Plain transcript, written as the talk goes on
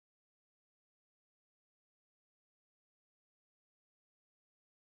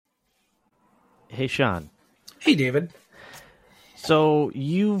Hey, Sean. Hey, David. So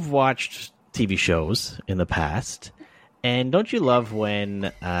you've watched TV shows in the past, and don't you love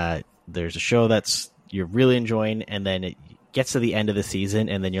when there's a show that's you're really enjoying, and then it gets to the end of the season,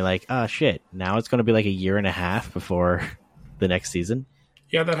 and then you're like, oh, shit, now it's going to be like a year and a half before the next season?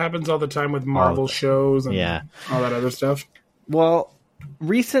 Yeah, that happens all the time with Marvel shows and all that other stuff. Well,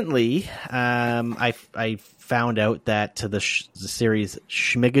 recently, I found out that the series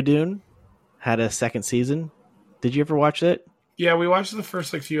Schmigadoon had a second season. Did you ever watch it? Yeah, we watched the first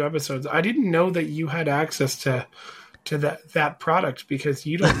few episodes. I didn't know that you had access to that product because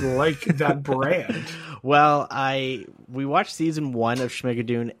you don't like that brand. Well, we watched season 1 of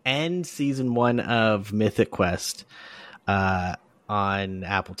Schmigadoon and season 1 of Mythic Quest on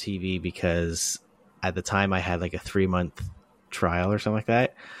Apple TV because at the time I had like a 3-month trial or something like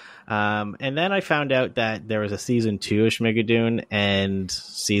that. And then I found out that there was a season 2 of Schmigadoon and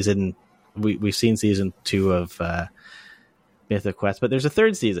we've seen season 2 of Mythic Quest, but there's a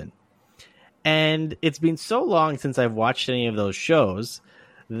third season. And it's been so long since I've watched any of those shows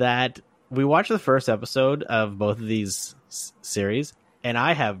that we watched the first episode of both of these series, and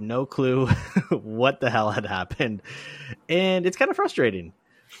I have no clue what the hell had happened. And it's kind of frustrating.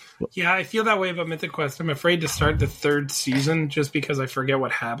 Yeah, I feel that way about Mythic Quest. I'm afraid to start the third season just because I forget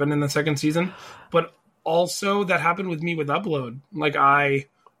what happened in the second season. But also that happened with me with Upload.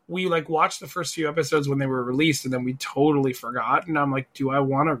 We watched the first few episodes when they were released, and then we totally forgot. And I'm like, do I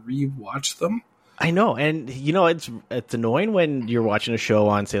want to rewatch them? I know, and it's annoying when you're watching a show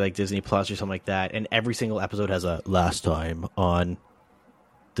on, say, like Disney Plus or something like that, and every single episode has a last time on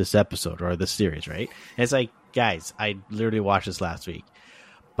this episode or this series, right? And it's like, guys, I literally watched this last week.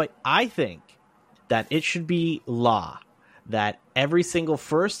 But I think that it should be law that every single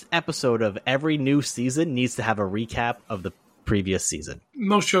first episode of every new season needs to have a recap of the previous season.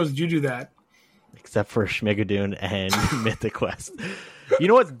 Most shows do that. Except for Schmigadoon and Mythic Quest. You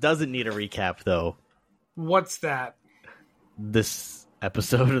know what doesn't need a recap, though? What's that? This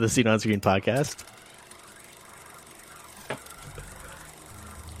episode of the Scene on Screen podcast.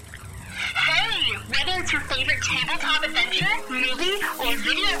 Hey, whether it's your favorite tabletop adventure, movie, or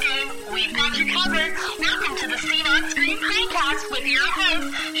video game, we've got you covered. Welcome to the Scene on Screen podcast with your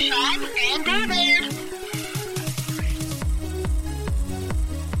hosts, Sean and David.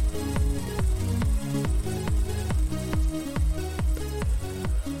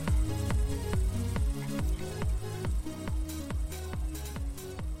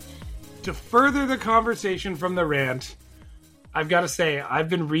 To further the conversation from the rant, I've got to say, I've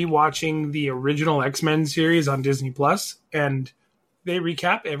been rewatching the original X-Men series on Disney Plus, and they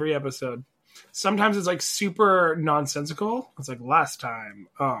recap every episode. Sometimes it's like super nonsensical. It's like last time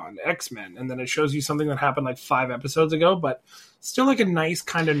on X-Men, and then it shows you something that happened like 5 episodes ago, but still like a nice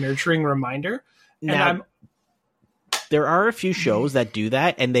kind of nurturing reminder. Now, there are a few shows that do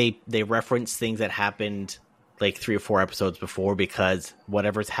that, and they reference things that happened like 3 or 4 episodes before because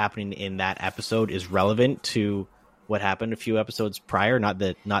whatever's happening in that episode is relevant to what happened a few episodes prior, not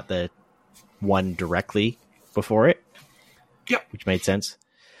the one directly before it. Yep. Which made sense.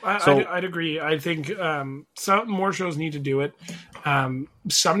 I'd agree. I think some more shows need to do it.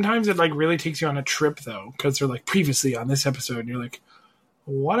 Sometimes it like really takes you on a trip though, because they're like previously on this episode, and you're like,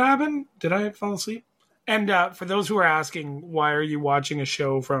 what happened? Did I fall asleep? And for those who are asking, why are you watching a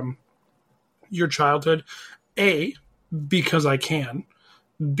show from your childhood? A, because I can.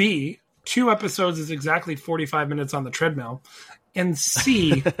 B, 2 episodes is exactly 45 minutes on the treadmill. And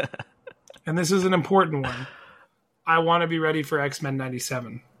C, and this is an important one, I want to be ready for X-Men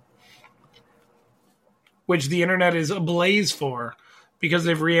 97. Which the internet is ablaze for because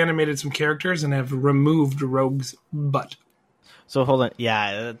they've reanimated some characters and have removed Rogue's butt. So hold on.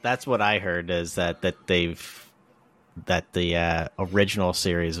 Yeah, that's what I heard is that the original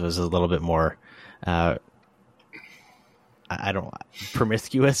series was a little bit more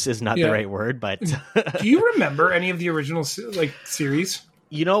promiscuous is not the right word, but do you remember any of the original series?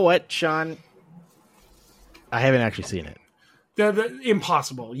 You know what, Sean? I haven't actually seen it. The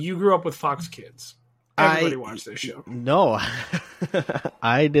impossible. You grew up with Fox Kids. Everybody watched this show. No,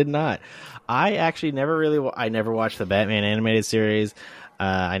 I did not. I actually I never watched the Batman animated series.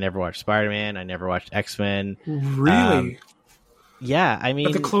 I never watched Spider-Man. I never watched X-Men. Really? Yeah, I mean,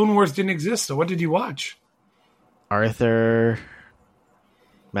 but the Clone Wars didn't exist. So what did you watch? Arthur,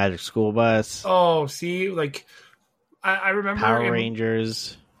 Magic School Bus. Oh, see, like I remember Power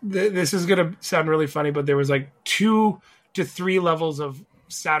Rangers. This is gonna sound really funny, but there was like 2 to 3 levels of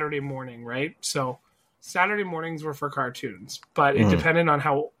Saturday morning, right? So Saturday mornings were for cartoons, but it depended on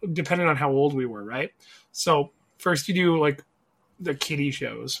how old we were, right? So first you do like the kiddie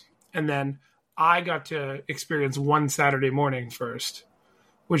shows, and then I got to experience one Saturday morning first,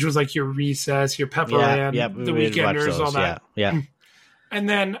 which was like your recess, your pepper land, the weekenders, all that. Yeah. And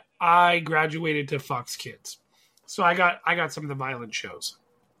then I graduated to Fox Kids. So I got some of the violent shows.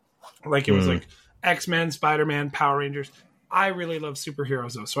 Like it was like X-Men, Spider-Man, Power Rangers. I really love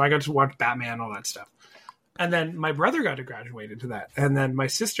superheroes though. So I got to watch Batman, all that stuff. And then my brother got to graduate into that. And then my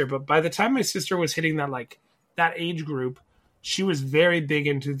sister. But by the time my sister was hitting that age group, she was very big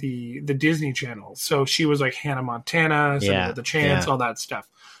into the Disney Channel. So she was like Hannah Montana, The Chance, all that stuff.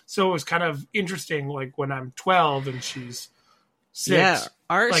 So it was kind of interesting, like when I'm 12 and she's 6.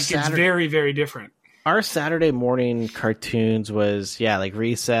 It's very, very different. Our Saturday morning cartoons was, like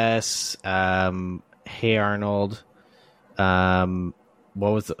Recess, Hey Arnold, what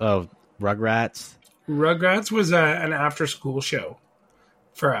was Rugrats? Rugrats was an after-school show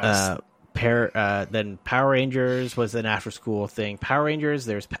for us. Then Power Rangers was an after-school thing. Power Rangers,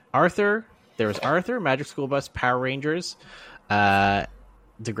 there's Arthur, Magic School Bus, Power Rangers,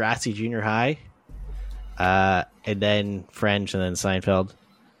 Degrassi Junior High, and then French, and then Seinfeld.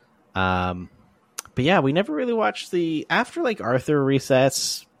 But yeah, we never really watched after like Arthur,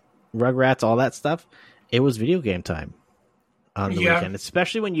 Recess, Rugrats, all that stuff. It was video game time on the weekend,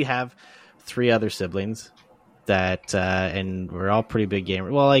 especially when you have 3 other siblings that, and we're all pretty big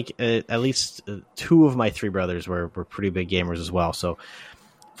gamers. Well, like at least 2 of my 3 brothers were pretty big gamers as well. So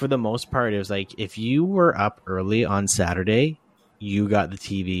for the most part, it was like if you were up early on Saturday, you got the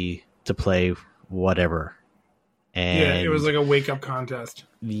TV to play whatever. And it was like a wake-up contest.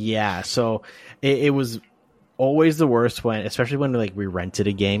 Yeah, so it was always the worst especially when like we rented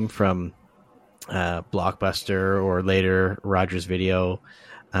a game from Blockbuster or later Rogers Video,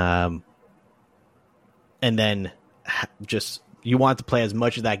 and then just you want to play as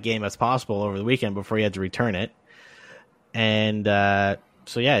much of that game as possible over the weekend before you had to return it. And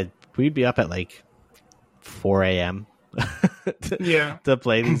we'd be up at like 4 a.m. to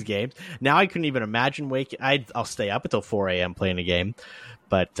play these games. Now I couldn't even imagine waking. I'll stay up until 4 a.m. playing a game,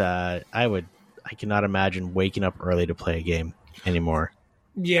 but I cannot imagine waking up early to play a game anymore.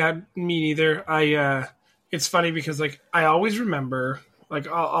 Yeah, me neither. It's funny because like I always remember, like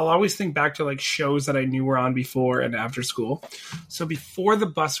I'll always think back to like shows that I knew were on before and after school. So before the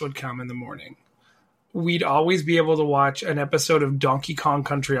bus would come in the morning, we'd always be able to watch an episode of Donkey Kong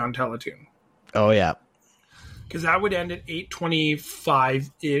Country on Teletoon. Oh yeah. Because that would end at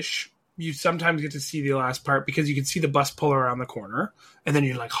 8:25-ish. You sometimes get to see the last part because you can see the bus pull around the corner and then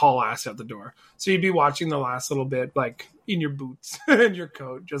you're like haul ass out the door. So you'd be watching the last little bit like in your boots and your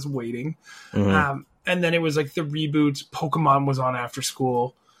coat, just waiting. Mm-hmm. And then it was like the reboots. Pokemon was on after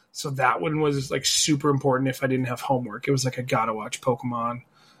school. So that one was like super important if I didn't have homework. It was like I gotta watch Pokemon.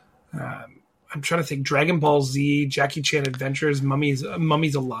 I'm trying to think. Dragon Ball Z, Jackie Chan Adventures, Mummy's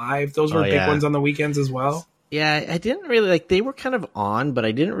Alive. Those were big ones on the weekends as well. Yeah, I didn't really they were kind of on, but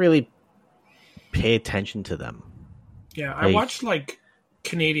I didn't really pay attention to them. Yeah, I watched like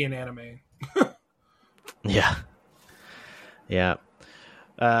Canadian anime. Yeah.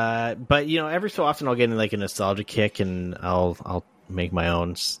 But every so often I'll get in like a nostalgia kick, and I'll make my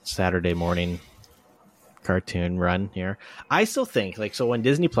own Saturday morning cartoon run here. I still think so when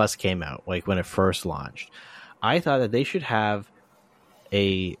Disney Plus came out, like when it first launched, I thought that they should have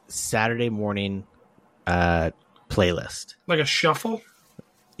a Saturday morning playlist, like a shuffle.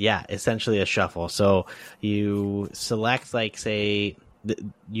 Yeah, essentially a shuffle. So you select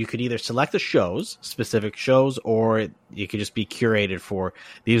you could either select the specific shows, or you could just be curated for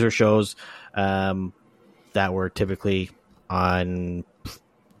these are shows that were typically on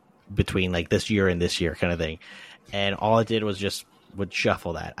between like this year and this year kind of thing. And all it did was would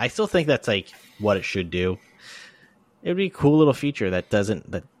shuffle that. I still think that's like what it should do. It would be a cool little feature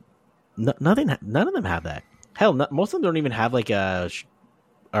none of them have that. Hell, most of them don't even have like a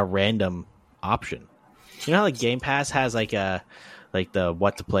random option. You know how like Game Pass has like the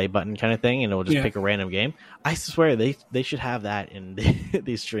what to play button kind of thing, and it'll just pick a random game. I swear they should have that in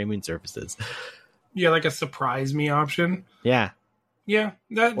these streaming services. Yeah, like a surprise me option. Yeah. Yeah,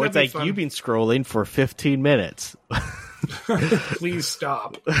 or it's like fun. You've been scrolling for 15 minutes. Please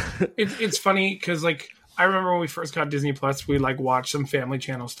stop. It's funny because like I remember when we first got Disney Plus, we like watched some Family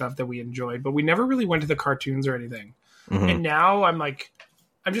Channel stuff that we enjoyed, but we never really went to the cartoons or anything. Mm-hmm. And now I'm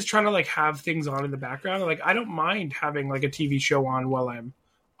just trying to like have things on in the background. Like I don't mind having like a TV show on while I'm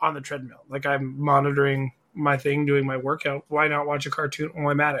on the treadmill. Like I'm monitoring my thing, doing my workout. Why not watch a cartoon while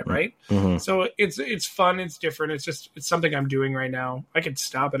I'm at it, right? Mm-hmm. So it's fun, it's different. It's something I'm doing right now. I could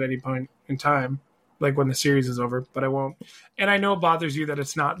stop at any point in time, like when the series is over, but I won't. And I know it bothers you that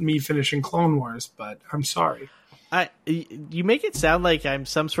it's not me finishing Clone Wars, but I'm sorry. You make it sound like I'm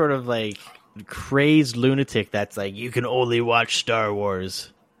some sort of like crazed lunatic that's like, you can only watch Star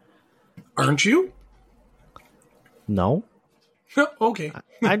Wars. Aren't you? No. Okay.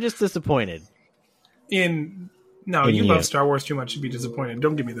 I'm just disappointed. You you. love Star Wars too much to be disappointed.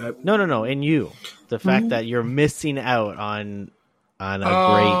 Don't give me that. No. In you. The fact that you're missing out on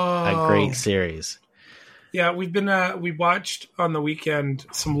a great series. Yeah, we watched on the weekend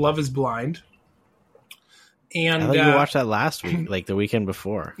some Love is Blind. And I thought you watched that last week, like the weekend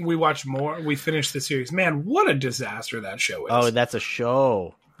before. We watched more. We finished the series. Man, what a disaster that show is. Oh, that's a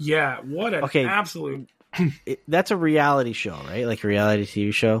show. Yeah, what an absolute... That's a reality show, right? Like a reality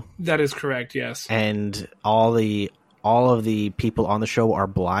TV show? That is correct, yes. And all of the people on the show are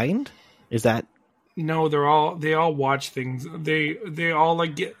blind? Is that... No, they all watch things. They all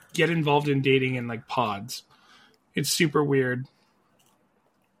like get involved in dating in like pods. It's super weird.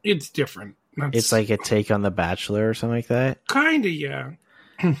 It's different. It's like a take on The Bachelor or something like that? Kinda, yeah.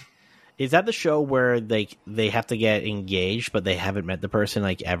 Is that the show where they have to get engaged, but they haven't met the person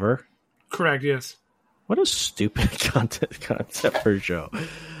like ever? Correct, yes. What a stupid concept for a show.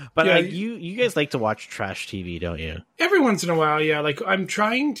 But yeah, you guys like to watch trash TV, don't you? Every once in a while, yeah. Like I'm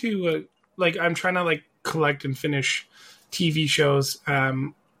trying to collect and finish TV shows,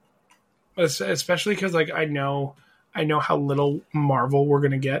 especially because like I know how little Marvel we're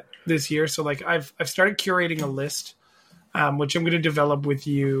gonna get this year. So like I've started curating a list, which I'm gonna develop with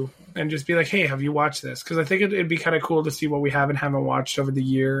you and just be like, hey, have you watched this? Because I think it'd be kind of cool to see what we haven't watched over the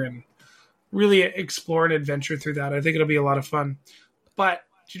year and really explore and adventure through that. I think it'll be a lot of fun. But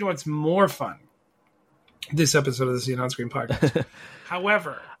do you know what's more fun? This episode of the Scene on Screen podcast.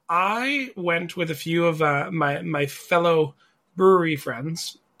 However, I went with a few of my fellow brewery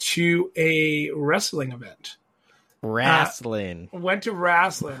friends to a wrestling event. Went to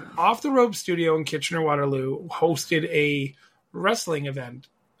wrestling. Off the Rope Studio in Kitchener-Waterloo hosted a wrestling event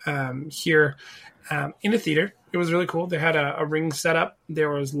here in a theater. It was really cool. They had a ring set up. There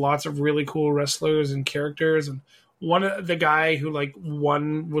was lots of really cool wrestlers and characters. And one of the guy who like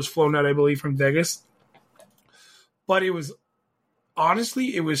won was flown out, I believe, from Vegas. But it was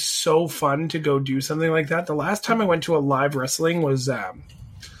honestly, it was so fun to go do something like that. The last time I went to a live wrestling was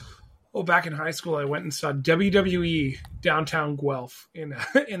back in high school. I went and saw WWE downtown Guelph in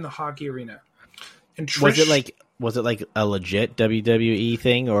the hockey arena. And Trish, was it like a legit WWE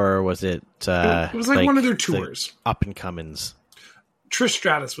thing, or was it? It was like one of their tours. Up and comings. Trish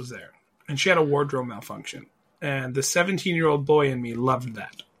Stratus was there, and she had a wardrobe malfunction, and the 17-year-old boy in me loved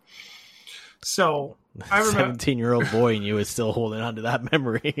that. So I remember 17-year-old boy in you is still holding on to that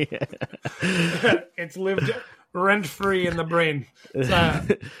memory. It's lived rent-free in the brain.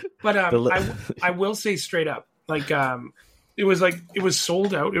 But I will say straight up, like it was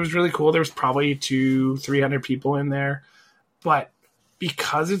sold out. It was really cool. There was probably 200-300 people in there, but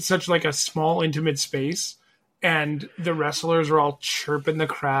because it's such like a small intimate space, and the wrestlers are all chirping the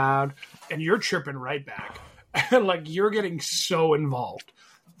crowd, and you're chirping right back, and like you're getting so involved.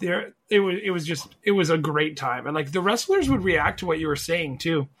 It was a great time, and like the wrestlers would react to what you were saying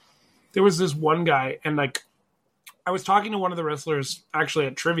too. There was this one guy, and like I was talking to one of the wrestlers actually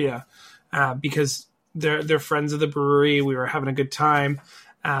at trivia because they're friends of the brewery. We were having a good time.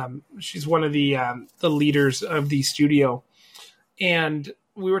 She's one of the leaders of the studio, and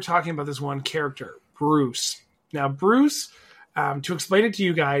we were talking about this one character, Bruce. Now, Bruce, to explain it to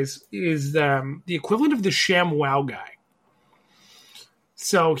you guys, is the equivalent of the ShamWow guy.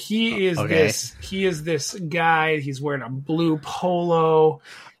 So he is this guy. He's wearing a blue polo.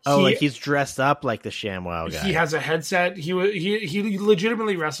 Like he's dressed up like the ShamWow guy. He has a headset. He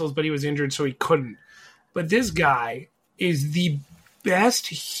legitimately wrestles, but he was injured, so he couldn't. But this guy is the best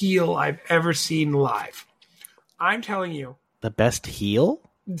heel I've ever seen live. I'm telling you. The best heel?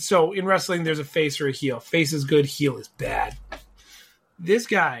 So in wrestling, there's a face or a heel. Face is good, heel is bad. This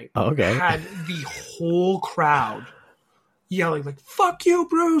guy had the whole crowd yelling like, "Fuck you,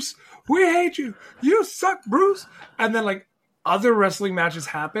 Bruce! We hate you! You suck, Bruce!" And then like other wrestling matches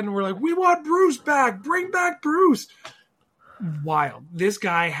happen, and we're like, "We want Bruce back! Bring back Bruce!" Wild. This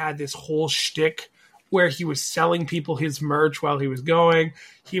guy had this whole shtick where he was selling people his merch while he was going.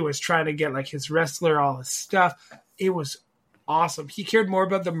 He was trying to get like his wrestler all his stuff. It was awesome. He cared more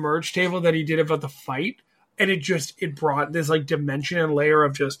about the merch table than he did about the fight, and it brought this like dimension and layer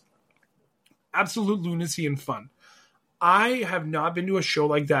of just absolute lunacy and fun. I have not been to a show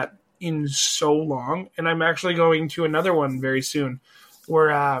like that in so long, and I'm actually going to another one very soon.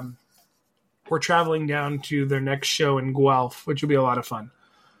 We're traveling down to their next show in Guelph, which will be a lot of fun.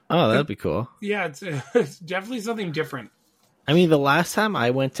 Oh, that'd be cool. Yeah, it's definitely something different. I mean, the last time I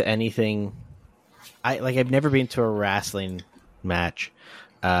went to anything, I've never been to a wrestling match.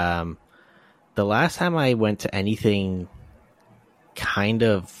 the last time I went to anything kind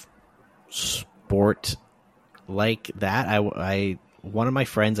of sport like that, I one of my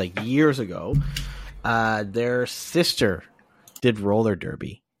friends like years ago, their sister did roller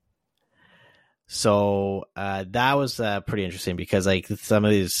derby. So that was pretty interesting because like some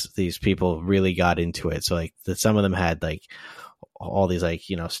of these people really got into it. So like some of them had like all these like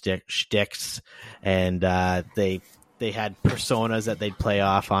shticks, and they had personas that they'd play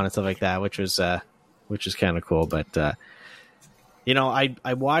off on and stuff like that, which was kind of cool. But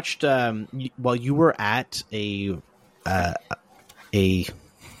I watched while you were at a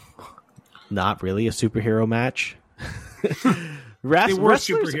not really a superhero match. They were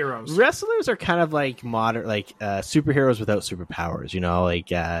superheroes. Wrestlers are kind of like modern, like superheroes without superpowers. Like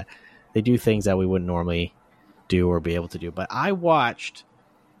they do things that we wouldn't normally do or be able to do. But I watched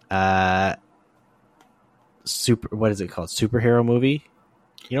what is it called? Superhero movie.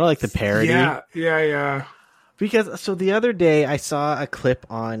 Like the parody. Yeah. Because the other day I saw a clip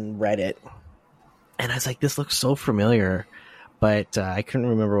on Reddit, and I was like, "This looks so familiar." But I couldn't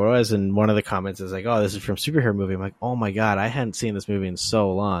remember what it was, and one of the comments is like, "Oh, this is from Superhero Movie." I'm like, "Oh my god, I hadn't seen this movie in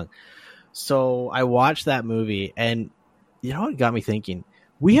so long." So I watched that movie, and you know what got me thinking?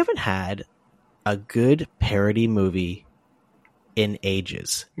 We haven't had a good parody movie in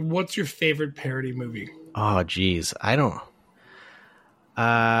ages. What's your favorite parody movie? Oh, geez, I don't.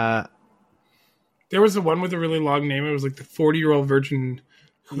 There was the one with a really long name. It was like the 40-year-old virgin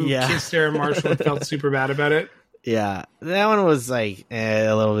who kissed Sarah Marshall and felt super bad about it. Yeah, that one was like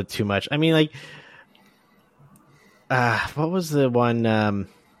a little bit too much. I mean, like, what was the one?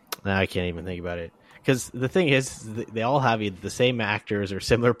 I can't even think about it because the thing is, they all have the same actors or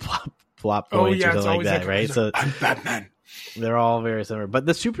similar plot points or something like that, right? So I'm Batman. They're all very similar. But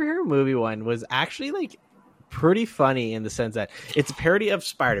the superhero movie one was actually like pretty funny in the sense that it's a parody of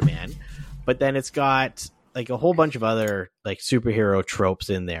Spider-Man, but then it's got like a whole bunch of other like superhero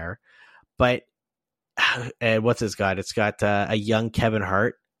tropes in there, but. And what's it's got? It's got a young Kevin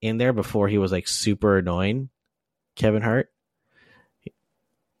Hart in there before he was like super annoying. Kevin Hart.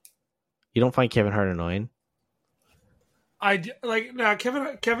 You don't find Kevin Hart annoying?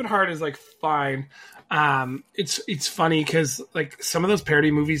 Kevin Hart is like fine. It's funny because like some of those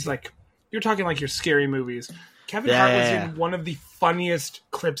parody movies, like you're talking like your scary movies. Kevin Hart was in one of the funniest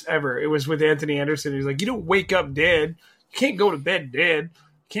clips ever. It was with Anthony Anderson. He's like, "You don't wake up dead. You can't go to bed dead.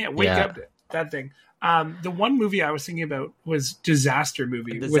 You can't wake up dead." That thing. The one movie I was thinking about was Disaster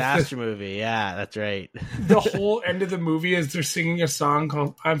Movie. Movie, yeah, that's right. The whole end of the movie is they're singing a song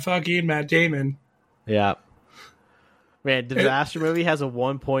called "I'm Fucking Matt Damon." Yeah, man, Disaster Movie has a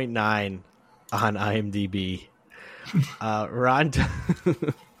 1.9 on IMDb.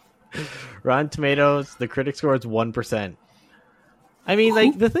 Rotten Tomatoes, the critic score is 1%. I mean,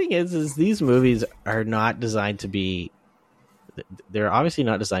 like the thing is these movies are not designed to be. They're obviously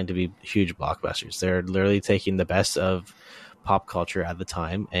not designed to be huge blockbusters. They're literally taking the best of pop culture at the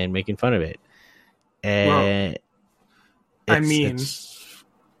time and making fun of it. And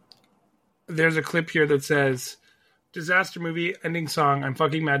there's a clip here that says, "Disaster movie, ending song, I'm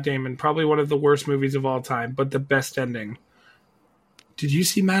fucking Matt Damon. Probably one of the worst movies of all time, but the best ending." Did you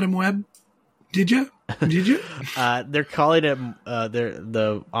see Madam Web? Did you? They're calling it,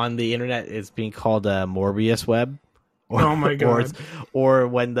 on the internet, it's being called Morbius Web. Oh my god! Or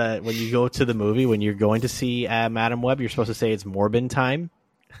when you go to the movie, when you're going to see Madam Web, you're supposed to say it's Morbin time.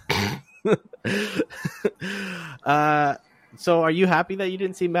 So, are you happy that you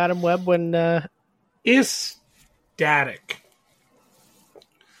didn't see Madam Web when? Ecstatic.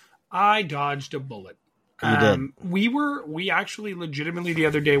 I dodged a bullet. You did. We actually legitimately the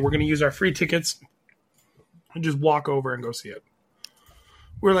other day we're going to use our free tickets and just walk over and go see it.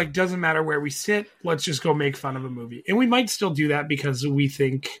 We're like, doesn't matter where we sit. Let's just go make fun of a movie. And we might still do that because we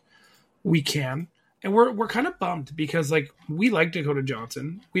think we can. And we're kind of bummed because like we like Dakota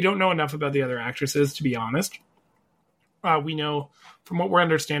Johnson. We don't know enough about the other actresses, to be honest. We know from what we're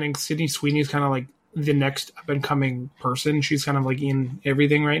understanding, Sydney Sweeney's kind of like the next up and coming person. She's kind of like in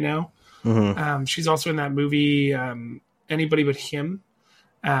everything right now. Mm-hmm. She's also in that movie, Anybody But Him.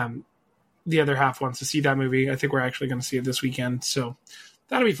 The other half wants to see that movie. I think we're actually going to see it this weekend. So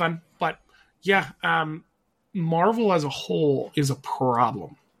that'll be fun. But yeah, Marvel as a whole is a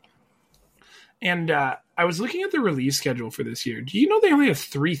problem. And I was looking at the release schedule for this year. Do you know they only have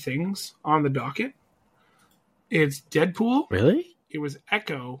 3 things on the docket? It's Deadpool. Really? It was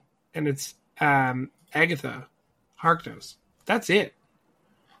Echo. And it's Agatha Harkness. That's it.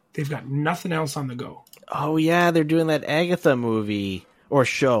 They've got nothing else on the go. Oh, yeah. They're doing that Agatha movie or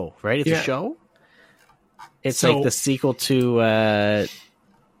show, right? It's a show? It's like the sequel to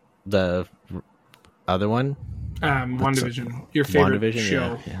the other one? WandaVision, your favorite WandaVision,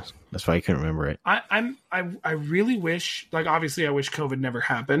 show. Yeah. That's why I couldn't remember it. I really wish, like, obviously I wish COVID never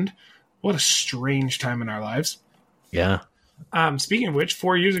happened. What a strange time in our lives. Yeah. Speaking of which,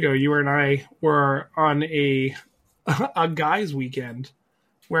 4 years ago, you and I were on a guy's weekend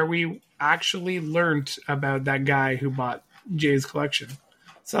where we actually learned about that guy who bought Jay's collection.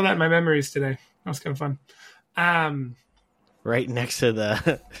 Saw that in my memories today. That was kind of fun. Right next to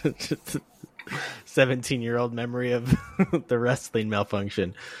the 17-year-old memory of the wrestling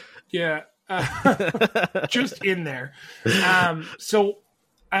malfunction. Yeah. Just in there. So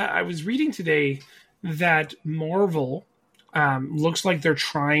I was reading today that Marvel looks like they're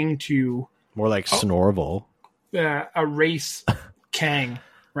trying to... More like Snorvel. Erase Kang,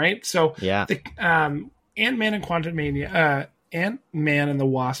 right? So yeah. The Ant-Man and Quantumania... Ant-Man and the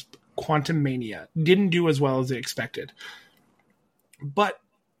Wasp Quantumania didn't do as well as they expected. But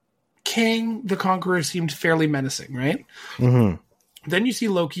Kang the Conqueror seemed fairly menacing, right? Mm-hmm. Then you see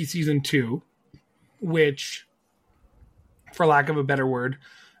Loki season 2, which, for lack of a better word,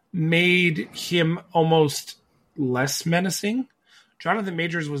 made him almost less menacing. Jonathan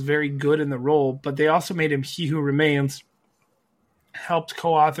Majors was very good in the role, but they also made him He Who Remains, helped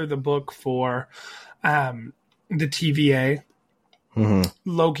co-author the book for the TVA. Mm-hmm.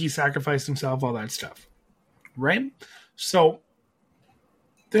 Loki sacrificed himself, all that stuff. Right? So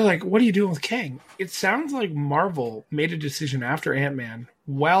they're like, what are you doing with Kang? It sounds like Marvel made a decision after Ant-Man,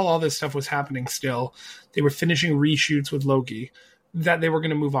 while all this stuff was happening still, they were finishing reshoots with Loki, that they were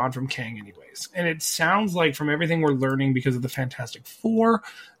going to move on from Kang anyways. And it sounds like, from everything we're learning because of the Fantastic Four,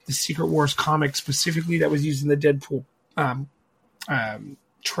 the Secret Wars comic specifically that was used in the Deadpool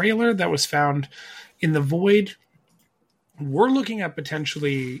trailer that was found in the Void, we're looking at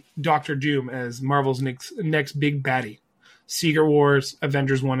potentially Doctor Doom as Marvel's next big baddie. Secret Wars,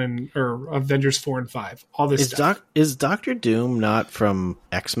 Avengers 1 or Avengers 4 and 5. All this stuff. Is Doctor Doom not from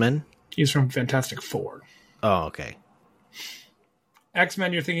X-Men? He's from Fantastic Four. Oh, okay.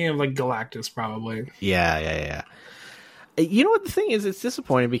 X-Men, you're thinking of like Galactus, probably. Yeah. You know what the thing is? It's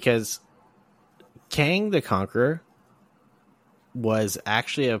disappointing because Kang the Conqueror was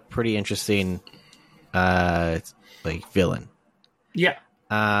actually a pretty interesting villain. Yeah.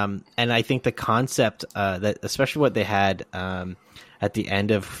 And I think the concept that, especially what they had at the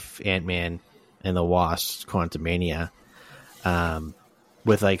end of Ant-Man and the Wasp Quantumania,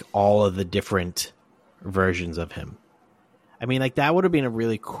 with like all of the different versions of him. I mean, like, that would have been a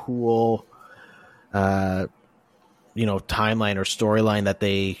really cool, timeline or storyline that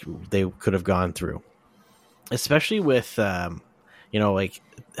they could have gone through, especially with, like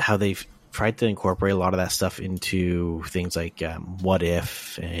how they've tried to incorporate a lot of that stuff into things like What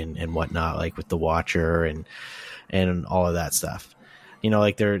If and whatnot, like with the Watcher and all of that stuff.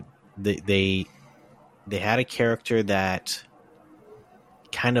 Like they had a character that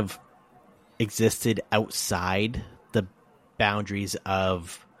kind of existed outside the boundaries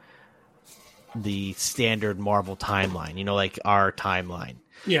of the standard Marvel timeline, like our timeline.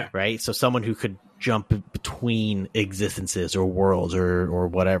 Yeah. Right? So someone who could jump between existences or worlds or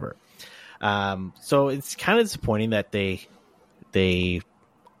whatever. So it's kind of disappointing that they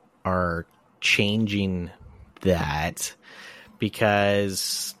are changing that,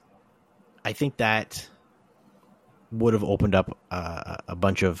 because I think that would have opened up a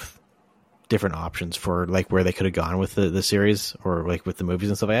bunch of different options for like where they could have gone with the series or like with the movies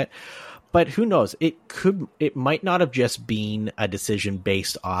and stuff like that. But who knows? It might not have just been a decision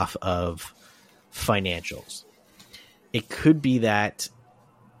based off of financials. It could be that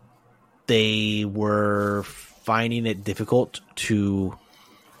they were finding it difficult to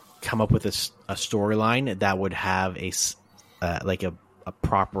come up with a storyline that would have a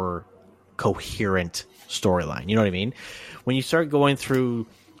proper coherent storyline. You know what I mean? When you start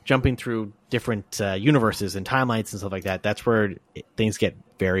jumping through different universes and timelines and stuff like that, that's where things get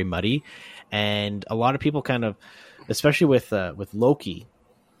very muddy. And a lot of people kind of, especially with Loki,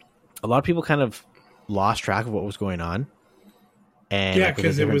 a lot of people kind of lost track of what was going on. And yeah,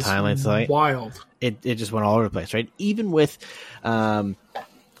 because it was wild. It just went all over the place, right? Even with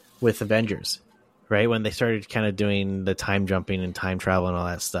Avengers, right? When they started kind of doing the time jumping and time travel and all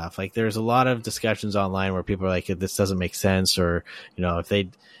that stuff, like there's a lot of discussions online where people are like, this doesn't make sense, or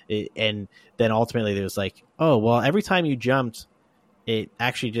and then ultimately it was like, oh well, every time you jumped, it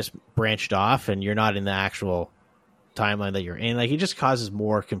actually just branched off, and you're not in the actual timeline that you're in. Like, it just causes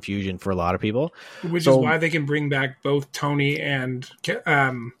more confusion for a lot of people, which is why they can bring back both Tony and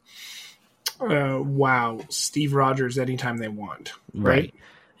Steve Rogers anytime they want, right?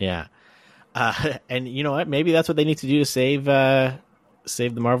 Yeah. And you know what, maybe that's what they need to do to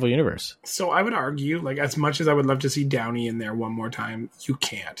save the Marvel universe. So I would argue, like, as much as I would love to see Downey in there one more time, you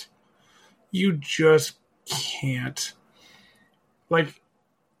can't. You just can't. Like,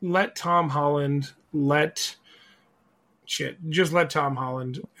 let Tom Holland, just let Tom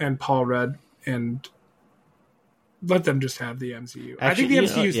Holland and Paul Rudd and let them just have the MCU. Actually, I think the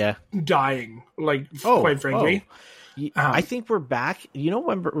MCU is dying, like, quite frankly. I think we're back. You know,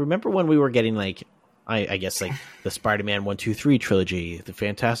 remember when we were getting, like, I guess, like, the Spider-Man 1, 2, 3 trilogy, the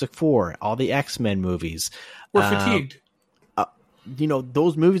Fantastic Four, all the X-Men movies. We're fatigued. You know,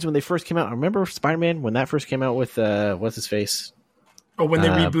 those movies when they first came out. I remember Spider-Man when that first came out with, what's his face? Oh, when they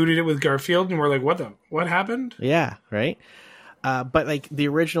rebooted it with Garfield and we're like, what happened? Yeah, right? But, like, the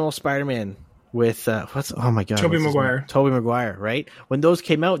original Spider-Man with, Tobey Maguire. Tobey Maguire, right? When those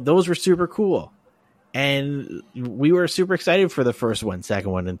came out, those were super cool. And we were super excited for the first one,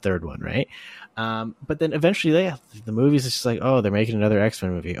 second one, and third one, right? But then eventually, the movies is just like, oh, they're making another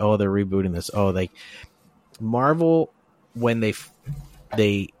X-Men movie. Oh, they're rebooting this. Oh, like Marvel, when they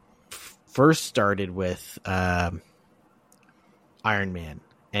first started with Iron Man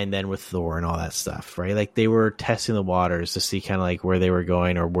and then with Thor and all that stuff, right? Like they were testing the waters to see kind of like where they were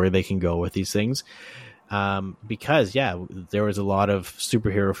going or where they can go with these things. Because there was a lot of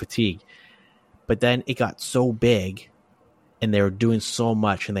superhero fatigue. But then it got so big and they were doing so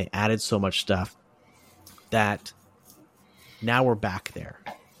much and they added so much stuff that now we're back there.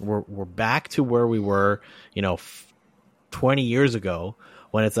 We're back to where we were, 20 years ago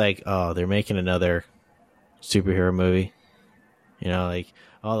when it's like, oh, they're making another superhero movie. The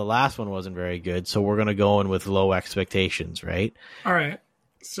last one wasn't very good, so we're going to go in with low expectations, right? All right.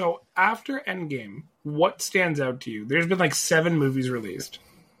 So after Endgame, what stands out to you? There's been like 7 movies released.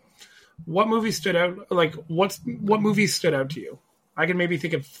 What movie stood out? Like, what movies stood out to you? I can maybe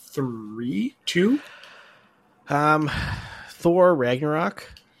think of 3, 2. Thor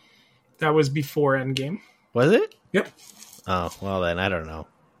Ragnarok. That was before Endgame. Was it? Yep. Oh, well then, I don't know.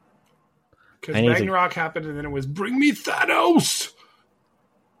 Because Ragnarok happened and then it was Bring Me Thanos!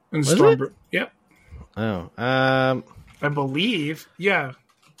 And was it? Yep. Oh. I believe, yeah.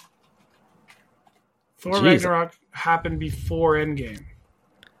 Thor Ragnarok happened before Endgame.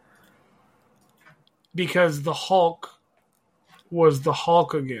 Because the Hulk was the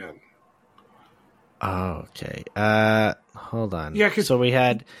Hulk again. Oh, okay. Hold on. Yeah, so we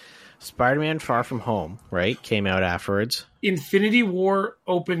had Spider-Man Far From Home, right? Came out afterwards. Infinity War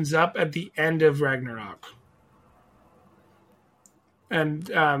opens up at the end of Ragnarok. And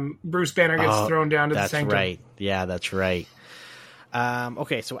Bruce Banner gets thrown down to the sanctum. That's right. Yeah, that's right.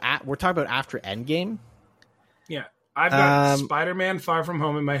 Okay, so we're talking about after Endgame? Yeah. I've got Spider-Man Far From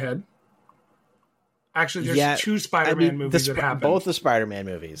Home in my head. Actually, there's 2 Spider-Man movies that happened. Both the Spider-Man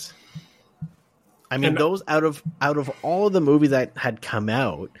movies. I mean, those out of all of the movies that had come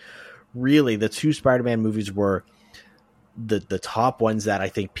out, really, the 2 Spider-Man movies were the top ones that I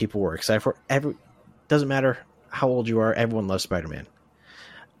think people were excited for. Doesn't matter how old you are, everyone loves Spider-Man.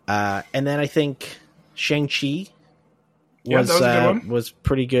 And then I think Shang-Chi was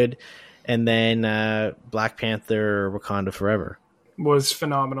pretty good. And then Black Panther, Wakanda Forever was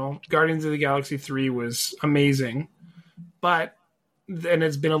phenomenal. Guardians of the Galaxy 3 was amazing. But, and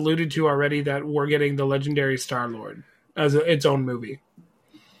it's been alluded to already that we're getting the legendary Star-Lord as its own movie.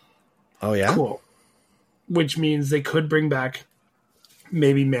 Oh, yeah? Cool. Which means they could bring back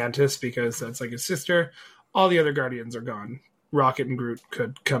maybe Mantis because that's like his sister. All the other Guardians are gone. Rocket and Groot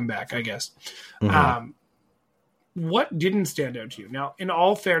could come back, I guess. Mm-hmm. What didn't stand out to you? Now, in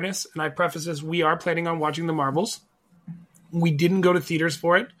all fairness, and I preface this, we are planning on watching the Marvels. We didn't go to theaters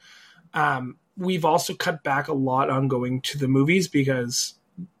for it. We've also cut back a lot on going to the movies because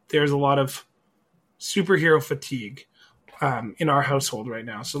there's a lot of superhero fatigue in our household right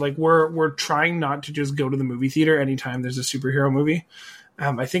now. So like we're trying not to just go to the movie theater anytime there's a superhero movie.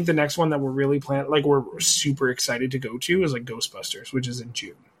 I think the next one that we're really we're super excited to go to is like Ghostbusters, which is in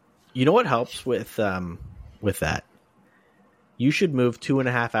June. You know what helps with that? You should move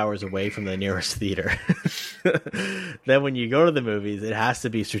 2.5 hours away from the nearest theater. Then when you go to the movies, it has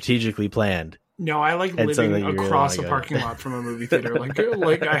to be strategically planned. No, I like living across a parking lot from a movie theater,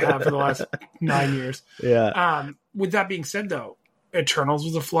 like I have for the last 9 years. Yeah. With that being said, though, Eternals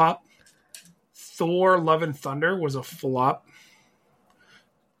was a flop. Thor: Love and Thunder was a flop.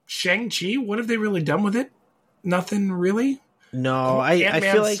 Shang-Chi, what have they really done with it? Nothing really. No, I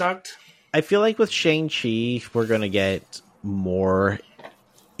feel like sucked. I feel like with Shang-Chi, we're gonna get more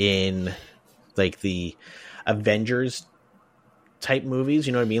in like the Avengers type movies.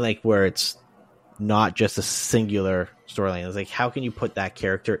 You know what I mean? Like where it's not just a singular storyline. It's like, how can you put that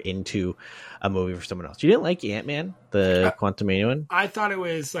character into a movie for someone else? You didn't like Ant-Man, the Quantumania one? I thought it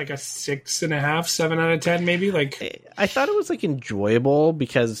was like a 6.5, 7 out of 10, maybe. Like, I thought it was like enjoyable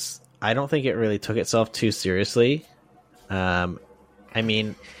because I don't think it really took itself too seriously. I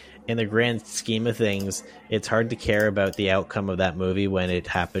mean, in the grand scheme of things, it's hard to care about the outcome of that movie when it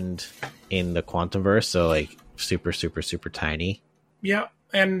happened in the Quantumverse. So like super, super, super tiny. Yeah.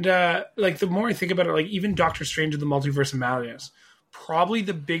 And like the more I think about it, like even Doctor Strange and the Multiverse of Madness, probably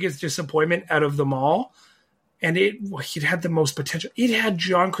the biggest disappointment out of them all. And it had the most potential. It had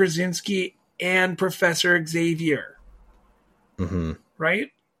John Krasinski and Professor Xavier. Mm-hmm.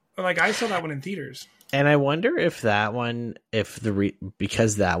 Right? Like I saw that one in theaters. And I wonder if that one,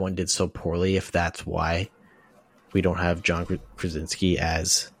 because that one did so poorly, if that's why we don't have John Krasinski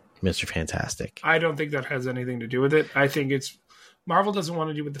as Mr. Fantastic. I don't think that has anything to do with it. I think it's Marvel doesn't want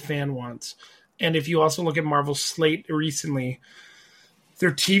to do what the fan wants. And if you also look at Marvel's slate recently,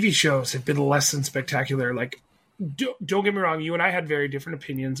 their TV shows have been less than spectacular. Like, don't get me wrong, you and I had very different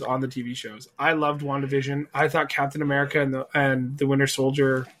opinions on the TV shows. I loved WandaVision. I thought Captain America and the Winter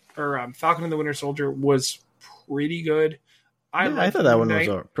Soldier, or Falcon and the Winter Soldier, was pretty good. I thought that one was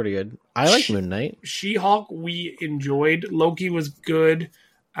pretty good. I like Moon Knight. She-Hulk we enjoyed. Loki was good.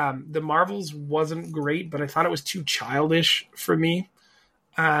 The Marvels wasn't great, but I thought it was too childish for me.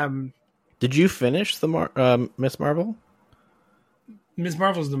 Did you finish the Miss Marvel? Miss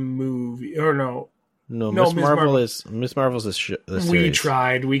Marvel's the movie, or no? No, Miss Marvel's the series. We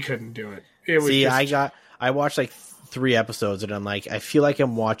tried, we couldn't do it. I watched like 3 episodes, and I'm like, I feel like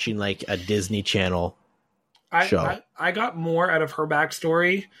I'm watching like a Disney Channel show. I got more out of her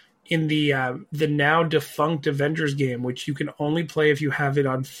backstory in the now defunct Avengers game, which you can only play if you have it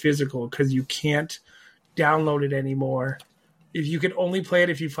on physical, because you can't download it anymore. If you can only play it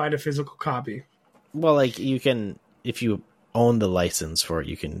if you find a physical copy. Well, like you can, if you own the license for it,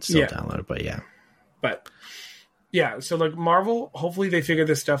 you can still download it. But yeah, so like Marvel, hopefully they figure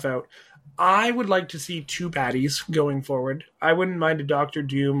this stuff out. I would like to see 2 baddies going forward. I wouldn't mind a Doctor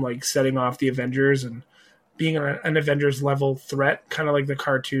Doom like setting off the Avengers and being an Avengers level threat, kind of like the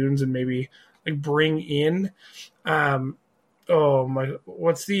cartoons, and maybe like bring in what's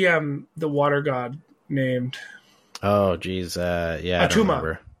the water god named? Oh geez, yeah,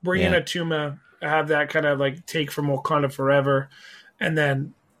 Atuma. Bring in Atuma, have that kind of like take from Wakanda Forever, and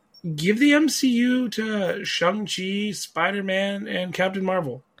then give the MCU to Shang-Chi, Spider-Man, and Captain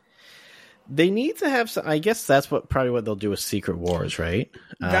Marvel. They need to have some. I guess that's probably what they'll do with Secret Wars, right?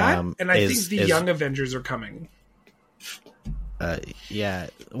 And I think the Young Avengers are coming. Yeah.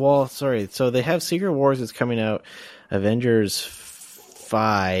 Well, sorry. So they have Secret Wars is coming out. Avengers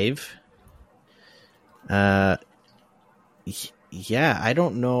 5. Yeah, I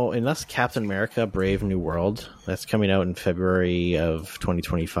don't know. Unless Captain America: Brave New World, that's coming out in February of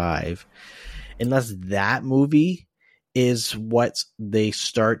 2025. Unless that movie is what they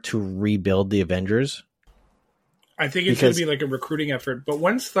start to rebuild the Avengers. I think it's going to be like a recruiting effort. But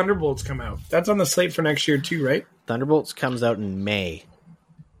when's Thunderbolts come out? That's on the slate for next year too, right? Thunderbolts comes out in May.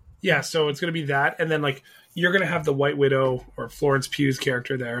 Yeah, so it's going to be that. And then like you're going to have the White Widow or Florence Pugh's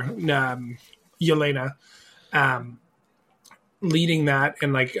character there, Yelena, leading that,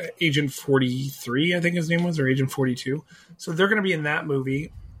 and like Agent 43, I think his name was, or Agent 42. So they're going to be in that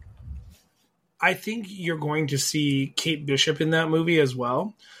movie. I think you're going to see Kate Bishop in that movie as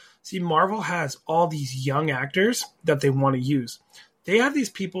well. See, Marvel has all these young actors that they want to use. They have these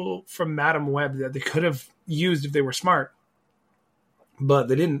people from Madam Web that they could have used if they were smart, but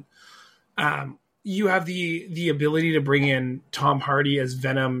they didn't. You have the ability to bring in Tom Hardy as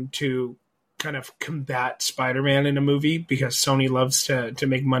Venom to kind of combat Spider-Man in a movie, because Sony loves to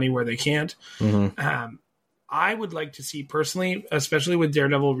make money where they can't. Mm-hmm. I would like to see, personally, especially with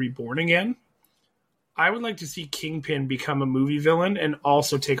Daredevil Reborn again, I would like to see Kingpin become a movie villain and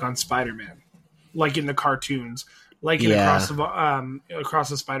also take on Spider-Man, like in the cartoons, like in Across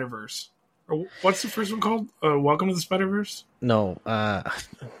the Spider-Verse. Or what's the first one called? Welcome to the Spider-Verse? No.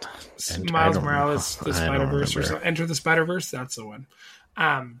 Miles Morales, the Spider-Verse, or something. Enter the Spider-Verse? That's the one.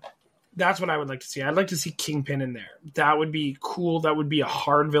 That's what I would like to see. I'd like to see Kingpin in there. That would be cool. That would be a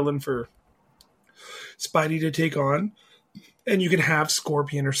hard villain for Spidey to take on. And you could have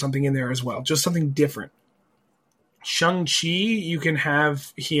Scorpion or something in there as well. Just something different. Shang-Chi, you can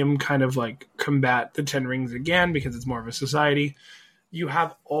have him kind of like combat the Ten Rings again, because it's more of a society. You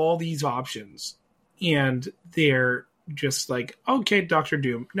have all these options. And they're just like, okay, Doctor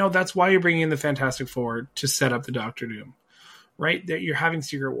Doom. No, that's why you're bringing in the Fantastic Four, to set up the Doctor Doom. Right? That you're having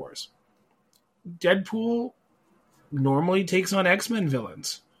Secret Wars. Deadpool normally takes on X-Men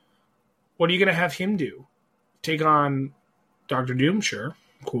villains. What are you going to have him do? Take on Doctor Doom? Sure.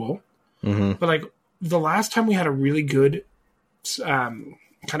 Cool. Mm-hmm. But like the last time we had a really good kind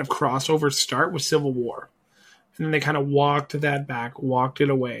of crossover start was Civil War. And then they kind of walked that back, walked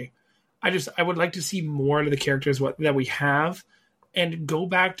it away. I would like to see more of the characters that we have and go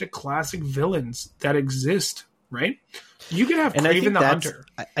back to classic villains that exist, right? You can have Kraven the Hunter.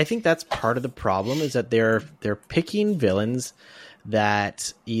 I think that's part of the problem is that they're picking villains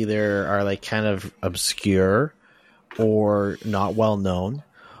that either are like kind of obscure or not well known,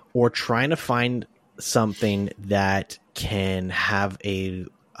 or trying to find something that can have a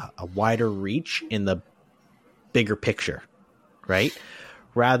wider reach in the bigger picture, right?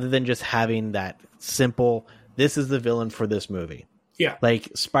 Rather than just having that simple, this is the villain for this movie. Yeah.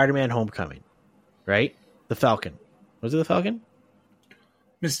 Like Spider-Man Homecoming, right? The Falcon. Was it the Falcon?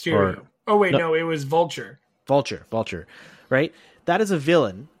 Mysterio. No, it was Vulture. Vulture, right? That is a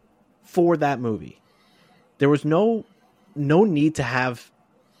villain for that movie. There was no need to have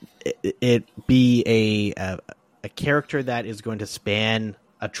it be a character that is going to span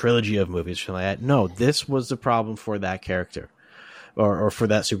a trilogy of movies or something like that. No, this was the problem for that character or for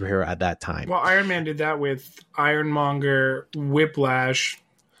that superhero at that time. Well, Iron Man did that with Ironmonger, Whiplash.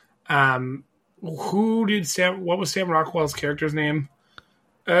 What was Sam Rockwell's character's name?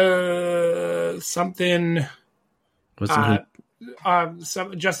 Something. Wasn't he?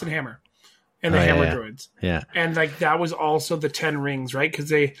 Justin Hammer and the Hammer Droids. Yeah. And like that was also the 10 Rings, right? Because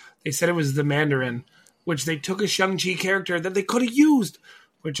they said it was the Mandarin, which they took a Shang-Chi character that they could have used,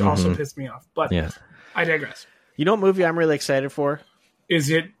 which also pissed me off. But yeah. I digress. You know what movie I'm really excited for?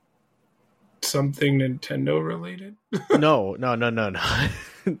 Is it something Nintendo related? No.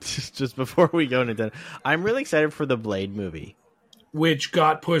 just before we go into Nintendo, I'm really excited for the Blade movie. Which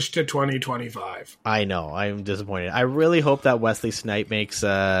got pushed to 2025. I know. I'm disappointed. I really hope that Wesley Snipes makes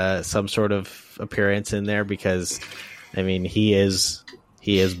some sort of appearance in there because, I mean, he is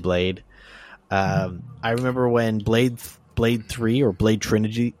Blade. I remember when Blade 3 or Blade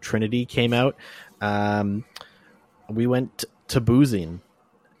Trinity came out. We went to boozing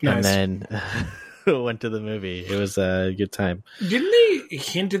and then went to the movie. It was a good time. Didn't they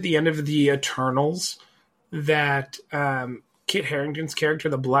hint at the end of the Eternals that Kit Harington's character,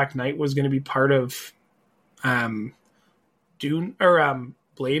 the Black Knight, was going to be part of Dune or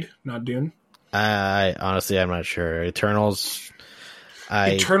Blade, not Dune? Honestly, I'm not sure. Eternals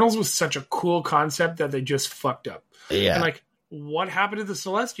was such a cool concept that they just fucked up. Yeah. And like, what happened to the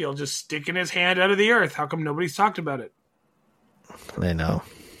Celestial just sticking his hand out of the earth? How come nobody's talked about it? I know.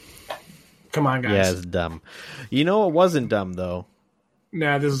 Come on, guys. Yeah, it's dumb. You know what wasn't dumb, though?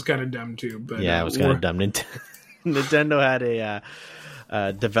 Nah, this is kind of dumb, too. But yeah, it was kind of dumb. Nintendo had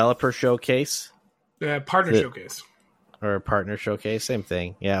a developer showcase. Partner showcase. Or a partner showcase, same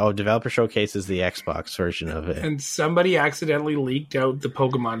thing. Yeah, developer showcase is the Xbox version of it. And somebody accidentally leaked out the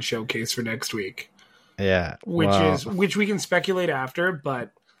Pokemon showcase for next week. Yeah. Which we can speculate after,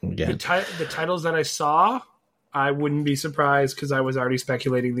 but the titles that I saw, I wouldn't be surprised because I was already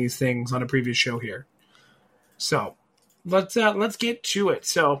speculating these things on a previous show here. So let's get to it.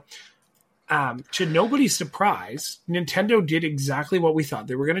 So to nobody's surprise, Nintendo did exactly what we thought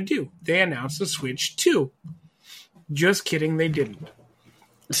they were going to do. They announced the Switch 2. Just kidding, they didn't.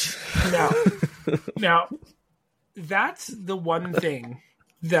 Now, that's the one thing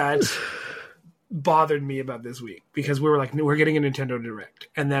that bothered me about this week because we were like, we're getting a Nintendo Direct.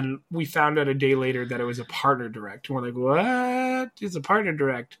 And then we found out a day later that it was a partner Direct. And we're like, what is a partner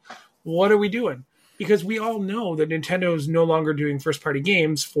Direct? What are we doing? Because we all know that Nintendo is no longer doing first-party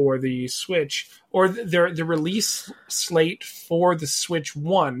games for the Switch, or the release slate for the Switch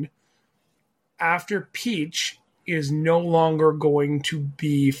 1 after Peach is no longer going to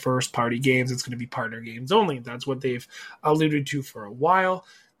be first-party games. It's going to be partner games only. That's what they've alluded to for a while.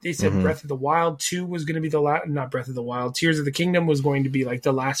 They said Breath of the Wild 2 was going to be the last, not Breath of the Wild, Tears of the Kingdom was going to be like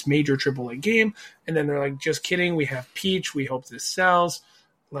the last major AAA game. And then they're like, just kidding. We have Peach. We hope this sells.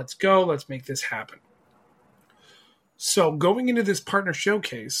 Let's go. Let's make this happen. So going into this partner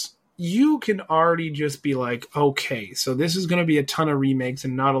showcase, you can already just be like, okay, so this is going to be a ton of remakes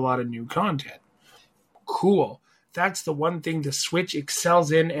and not a lot of new content. Cool. That's the one thing the Switch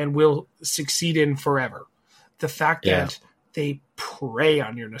excels in and will succeed in forever. The fact that they prey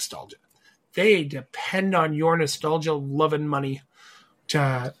on your nostalgia. They depend on your nostalgia-loving money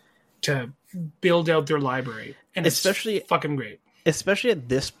to build out their library. And especially, it's fucking great. Especially at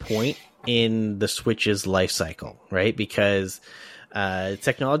this point in the Switch's life cycle, right? Because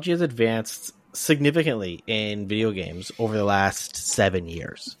technology has advanced significantly in video games over the last 7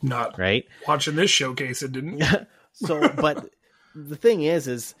 years. Not right? Watching this showcase, it didn't. So, but the thing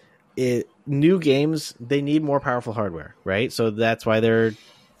is new games, they need more powerful hardware, right? So that's why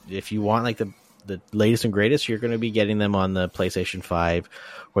if you want like the latest and greatest, you're going to be getting them on the PlayStation 5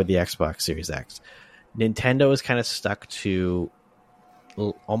 or the Xbox Series X. Nintendo is kind of stuck to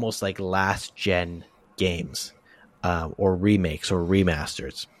almost like last gen games, or remakes or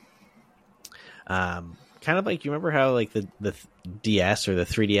remasters. Kind of like, you remember how like the DS or the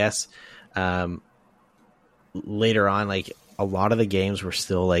 3DS, later on, like a lot of the games were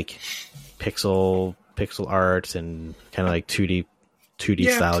still like pixel art and kind of like 2D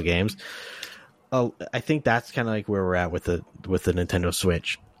style games. I think that's kind of like where we're at with the Nintendo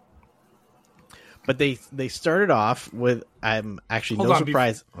Switch. But they started off with, I'm actually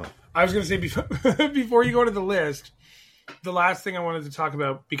surprise. I was going to say before you go to the list, the last thing I wanted to talk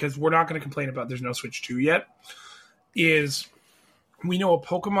about, because we're not going to complain about there's no Switch 2 yet, is we know a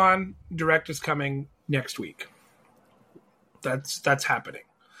Pokemon Direct is coming next week. That's happening.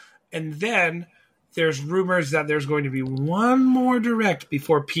 And then there's rumors that there's going to be one more Direct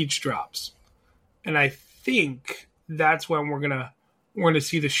before Peach drops. And I think that's when we're gonna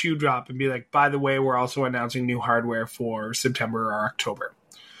see the shoe drop and be like, by the way, we're also announcing new hardware for September or October.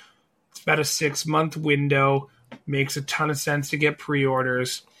 It's about a 6-month window. Makes a ton of sense to get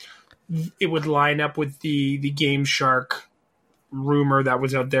pre-orders. It would line up with the Game Shark rumor that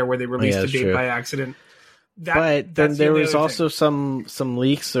was out there where they released the date by accident. But then there was also some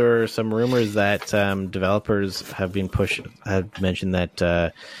leaks or some rumors that developers have mentioned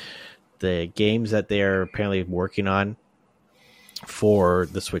that the games that they are apparently working on for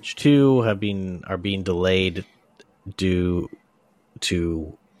the Switch 2 are being delayed due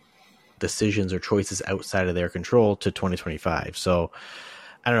to decisions or choices outside of their control to 2025. So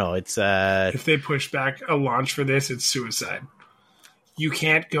I don't know. It's if they push back a launch for this, it's suicide. You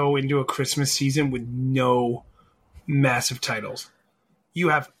can't go into a Christmas season with no massive titles. You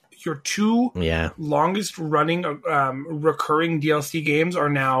have your two longest running recurring DLC games are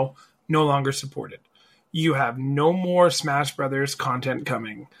now no longer supported. You have no more Smash Brothers content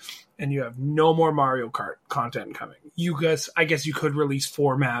coming, and you have no more Mario Kart content coming. I guess you could release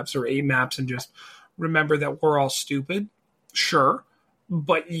 4 maps or 8 maps and just remember that we're all stupid. Sure,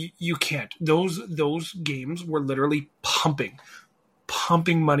 but you can't. Those games were literally pumping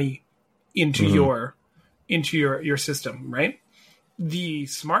money into your system, right? The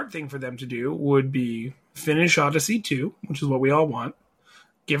smart thing for them to do would be finish Odyssey 2, which is what we all want.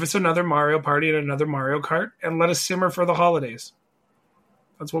 Give us another Mario Party and another Mario Kart, and let us simmer for the holidays.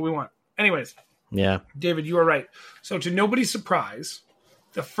 That's what we want. Anyways. Yeah. David, you are right. So to nobody's surprise,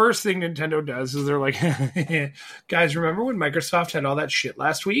 the first thing Nintendo does is they're like, guys, remember when Microsoft had all that shit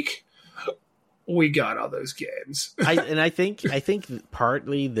last week? We got all those games. I think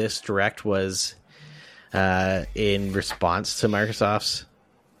partly this Direct was in response to Microsoft's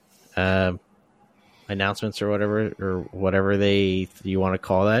announcements or whatever you want to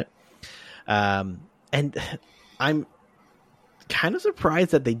call that. And I'm kind of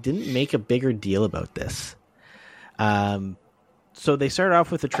surprised that they didn't make a bigger deal about this. So they started off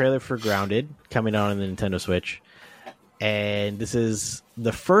with a trailer for Grounded coming out on the Nintendo Switch, and this is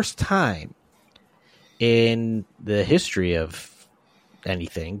the first time in the history of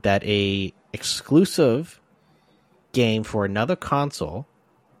anything that a exclusive game for another console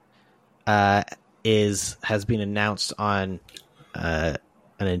has been announced on a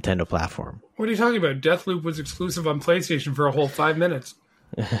Nintendo platform. What are you talking about? Deathloop was exclusive on PlayStation for a whole 5 minutes.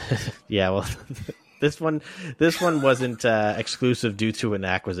 Yeah, well, this one wasn't exclusive due to an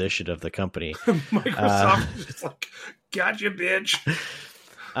acquisition of the company. Microsoft is just like, gotcha, bitch.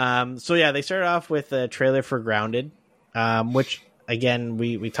 So yeah, they started off with a trailer for Grounded, which again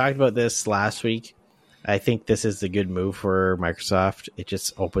we talked about this last week. I think this is the good move for Microsoft. It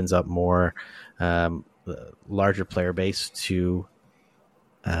just opens up more larger player base to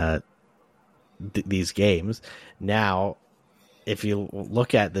these games. Now, if you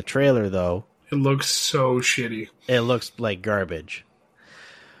look at the trailer, though, it looks so shitty. It looks like garbage,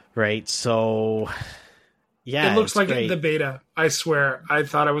 right? So, yeah, it looks like great. The beta. I swear, I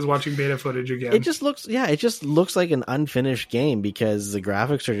thought I was watching beta footage again. It just looks like an unfinished game because the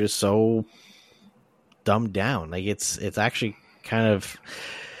graphics are just so dumbed down. Like it's actually kind of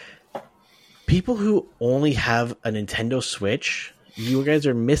people who only have a Nintendo Switch. You guys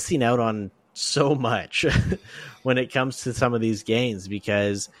are missing out on so much when it comes to some of these games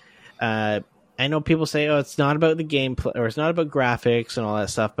because I know people say, "Oh, it's not about the gameplay or it's not about graphics and all that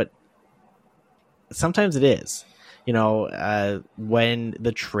stuff," but sometimes it is. You know, when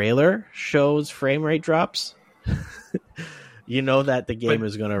the trailer shows frame rate drops, you know that the game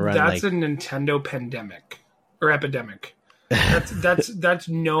is going to run. That's a Nintendo pandemic or epidemic. That's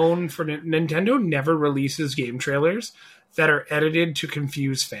known for Nintendo. Never releases game trailers that are edited to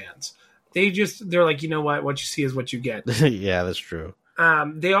confuse fans. They're like, you know what you see is what you get. Yeah, that's true.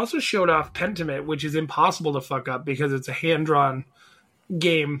 They also showed off Pentiment, which is impossible to fuck up because it's a hand-drawn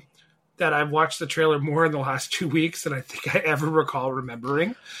game that I've watched the trailer more in the last 2 weeks than I think I ever recall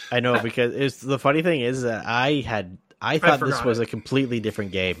remembering. I know, because the funny thing is that I thought this was a completely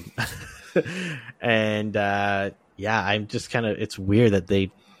different game. And I'm just kind of, it's weird that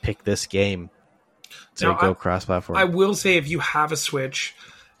they picked this game to go cross-platform. I will say, if you have a Switch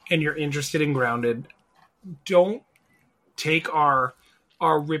and you're interested in Grounded, don't take our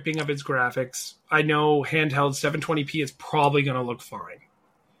ripping of its graphics. I know handheld 720p is probably going to look fine.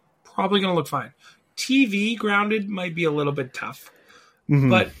 TV Grounded might be a little bit tough. Mm-hmm.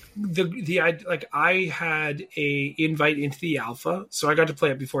 But I had a invite into the alpha, so I got to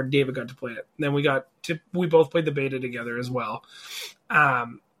play it before David got to play it. And then we both played the beta together as well.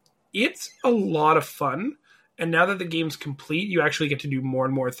 It's a lot of fun, and now that the game's complete, you actually get to do more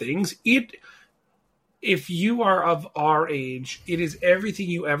and more things. If you are of our age, it is everything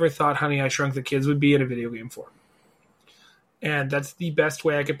you ever thought Honey, I Shrunk the Kids would be in a video game form. And that's the best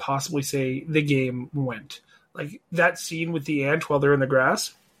way I could possibly say the game went. Like that scene with the ant while they're in the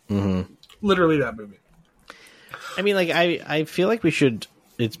grass. Mm-hmm. Literally that movie. I mean, like, I feel like we should...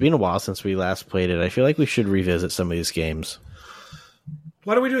 It's been a while since we last played it. I feel like we should revisit some of these games.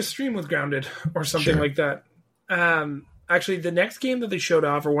 Why don't we do a stream with Grounded or something like that? Actually, the next game that they showed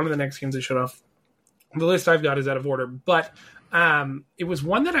off, or one of the next games they showed off, the list I've got is out of order, but it was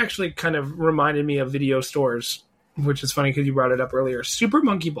one that actually kind of reminded me of video stores, which is funny because you brought it up earlier. Super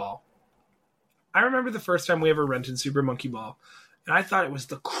Monkey Ball. I remember the first time we ever rented Super Monkey Ball, and I thought it was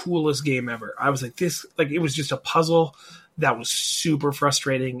the coolest game ever. I was like, it was just a puzzle that was super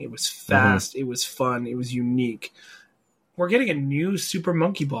frustrating. It was fast. Mm-hmm. It was fun. It was unique. We're getting a new Super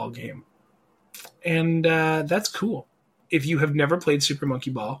Monkey Ball game, and that's cool. If you have never played Super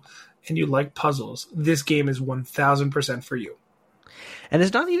Monkey Ball and you like puzzles, this game is 1000% for you. And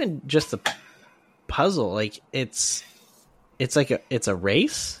it's not even just a puzzle. Like it's a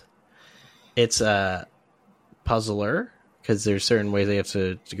race. It's a puzzler, because there's certain ways they have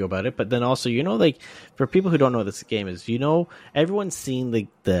to go about it. But then also, like, for people who don't know what this game is, everyone's seen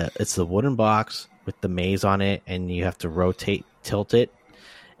it's the wooden box with the maze on it, and you have to tilt it,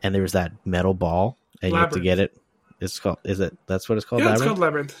 and there's that metal ball, and Labyrinth. You have to get it. That's what it's called? Yeah, Labyrinth? It's called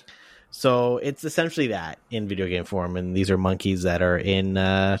Labyrinth. So it's essentially that in video game form, and these are monkeys that are in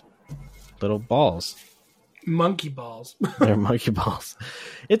little balls. Monkey balls. They're monkey balls.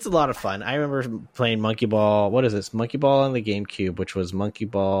 It's a lot of fun. I remember playing Monkey Ball. What is this? Monkey Ball on the GameCube, which was Monkey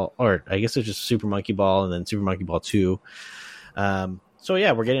Ball, or I guess it's just Super Monkey Ball, and then Super Monkey Ball 2. So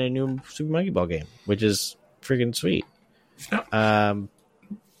yeah, we're getting a new Super Monkey Ball game, which is freaking sweet.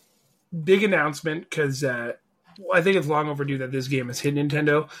 Big announcement, because I think it's long overdue that this game has hit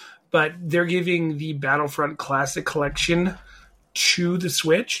Nintendo, but they're giving the Battlefront Classic Collection to the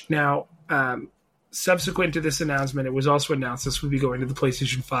Switch. Now, subsequent to this announcement, it was also announced this would be going to the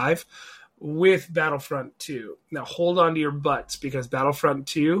PlayStation 5 with Battlefront 2. Now, hold on to your butts, because Battlefront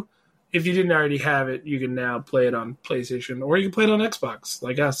 2, if you didn't already have it, you can now play it on PlayStation, or you can play it on Xbox,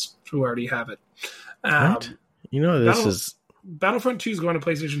 like us, who already have it. What? Battlefront 2 is going to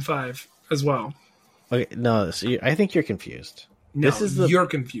PlayStation 5 as well. Okay, no, I think you're confused. No, you're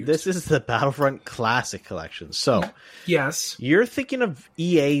confused. This is the Battlefront Classic Collection. So, yes, you're thinking of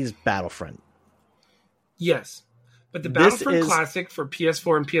EA's Battlefront. Yes, but the Battlefront Classic for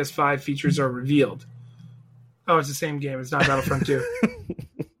PS4 and PS5 features are revealed. Oh, it's the same game. It's not Battlefront 2.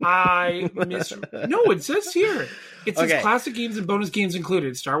 No, it says here. It says classic games and bonus games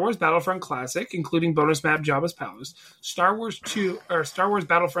included. Star Wars Battlefront Classic, including bonus map Jabba's Palace. Star Wars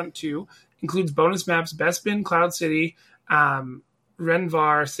Battlefront 2 includes bonus maps Bespin, Cloud City,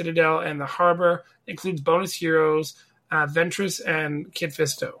 Renvar, Citadel, and the Harbor. Includes bonus heroes Ventress and Kit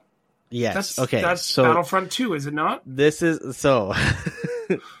Fisto. Yes. That's so Battlefront 2, is it not? This is so.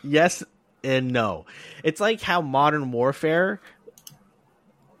 Yes and no. It's like how Modern Warfare.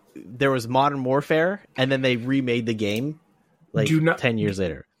 There was Modern Warfare, and then they remade the game 10 years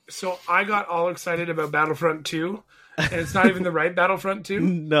later. So I got all excited about Battlefront 2, and it's not even the right Battlefront 2?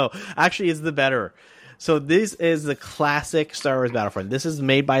 No, actually, it's the better. So this is the classic Star Wars Battlefront. This is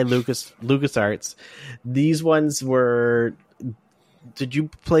made by LucasArts. These ones were... Did you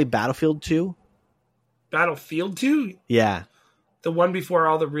play Battlefield 2? Battlefield 2? Yeah. The one before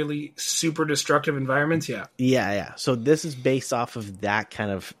all the really super destructive environments? Yeah. Yeah. So this is based off of that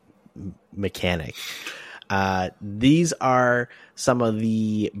kind of mechanic. These are some of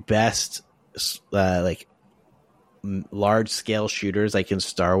the best large scale shooters like in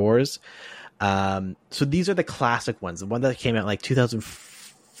Star Wars. So these are the classic ones. The one that came out like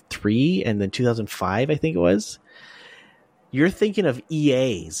 2003 and then 2005, I think it was. You're thinking of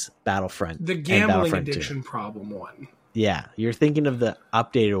EA's Battlefront. The gambling Battlefront addiction 2. problem one. Yeah, you're thinking of the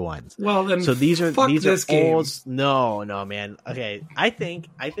updated ones. Well, then so these are game. old. No, man. Okay, I think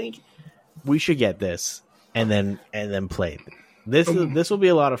we should get this and then play it. This will be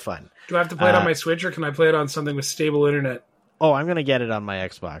a lot of fun. Do I have to play it on my Switch, or can I play it on something with stable internet? Oh, I'm gonna get it on my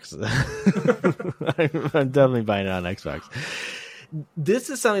Xbox. I'm definitely buying it on Xbox. This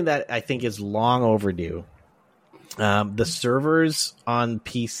is something that I think is long overdue. The servers on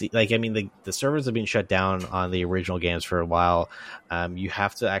PC, the servers have been shut down on the original games for a while. You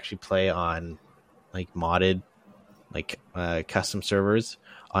have to actually play on like modded, custom servers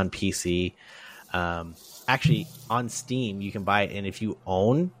on PC. Actually, on Steam, you can buy it, and if you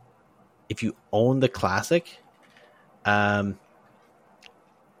own the classic,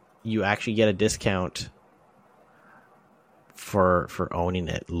 you actually get a discount for owning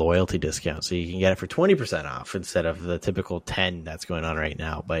it, loyalty discount, so you can get it for 20% off instead of the typical 10 that's going on right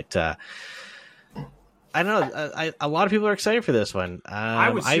now. But I don't know, a lot of people are excited for this one.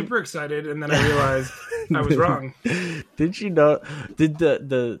 I was super excited, and then I realized I was wrong. Did you know? Did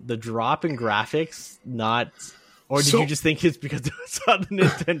the drop in graphics not? Or did you just think it's because it was on the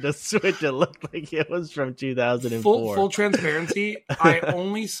Nintendo Switch? It looked like it was from 2004. Full transparency, I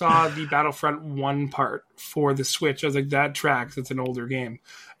only saw the Battlefront 1 part for the Switch. I was like, that tracks. It's an older game.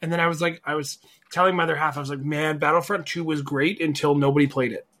 And then I was telling my other half, I was like, man, Battlefront 2 was great until nobody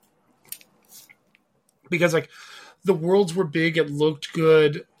played it. Because, the worlds were big. It looked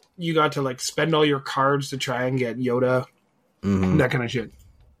good. You got to, spend all your cards to try and get Yoda. Mm-hmm. That kind of shit.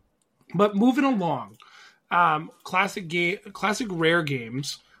 But moving along. Classic Rare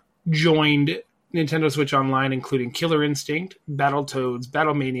Games joined Nintendo Switch Online, including Killer Instinct, Battletoads,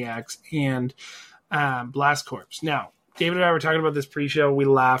 Battle Maniacs, and Blast Corps. Now, David and I were talking about this pre-show. We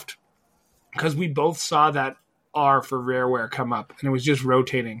laughed because we both saw that R for Rareware come up, and it was just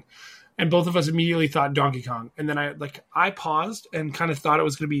rotating. And both of us immediately thought Donkey Kong. And then I paused and kind of thought it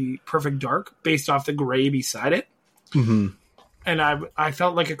was going to be Perfect Dark based off the gray beside it. Mm-hmm. And I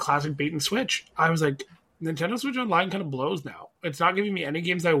felt like a classic bait and switch. I was like, Nintendo Switch Online kind of blows now. It's not giving me any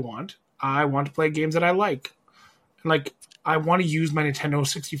games I want. I want to play games that I like. And I want to use my Nintendo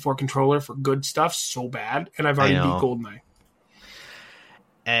 64 controller for good stuff so bad, and I've already beat GoldenEye.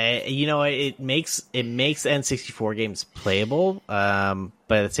 It makes N64 games playable, but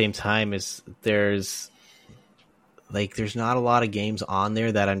at the same time, there's not a lot of games on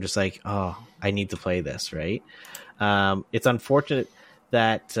there that I'm just like, oh, I need to play this, right? It's unfortunate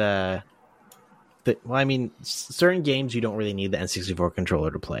that. Certain games you don't really need the N64 controller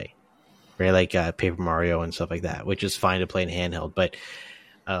to play, right? Like Paper Mario and stuff like that, which is fine to play in handheld. But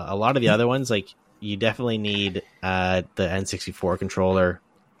a lot of the other ones, you definitely need the N64 controller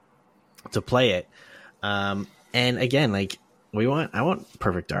to play it. And again, I want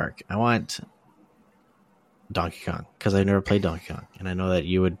Perfect Dark. I want Donkey Kong because I've never played Donkey Kong, and I know that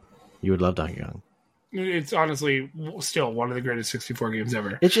you would love Donkey Kong. It's honestly still one of the greatest 64 games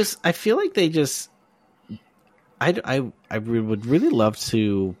ever. It's just, I feel like they just, I would really love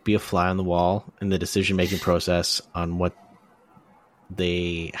to be a fly on the wall in the decision-making process on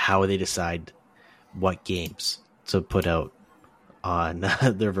how they decide what games to put out on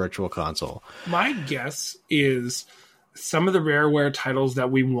their virtual console. My guess is some of the Rareware titles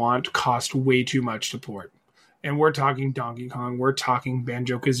that we want cost way too much to port. And we're talking Donkey Kong, we're talking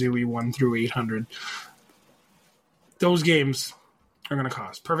Banjo-Kazooie 1 through 800. Those games are going to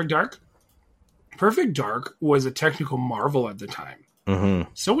cost. Perfect Dark? Perfect Dark was a technical marvel at the time.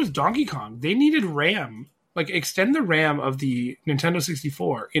 Mm-hmm. So was Donkey Kong. They needed RAM, extend the RAM of the Nintendo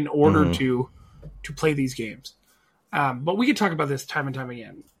 64 in order to play these games. But we could talk about this time and time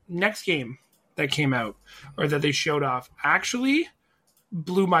again. Next game that came out, or that they showed off, actually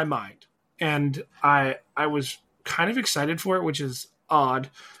blew my mind. And I was kind of excited for it, which is odd.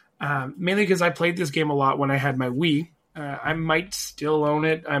 Mainly because I played this game a lot when I had my Wii. I might still own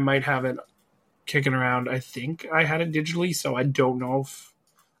it. I might have it kicking around. I think I had it digitally, so I don't know if...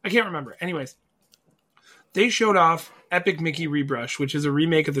 I can't remember. Anyways, they showed off Epic Mickey Rebrush, which is a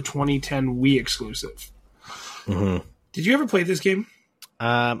remake of the 2010 Wii exclusive. Mm-hmm. Did you ever play this game?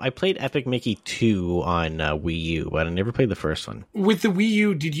 I played Epic Mickey 2 on Wii U, but I never played the first one. With the Wii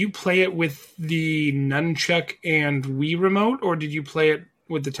U, did you play it with the nunchuck and Wii remote, or did you play it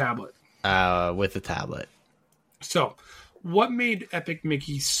with the tablet? With the tablet. So, what made Epic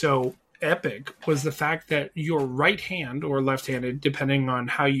Mickey so epic was the fact that your right hand, or left-handed, depending on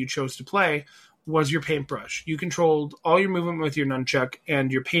how you chose to play, was your paintbrush. You controlled all your movement with your nunchuck,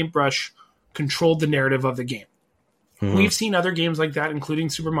 and your paintbrush controlled the narrative of the game. Mm-hmm. We've seen other games like that, including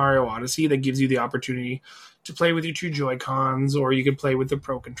Super Mario Odyssey, that gives you the opportunity to play with your two Joy-Cons, or you could play with the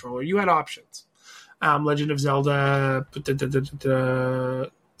Pro Controller. You had options. Legend of Zelda,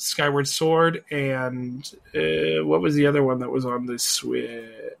 Skyward Sword, and what was the other one that was on the Switch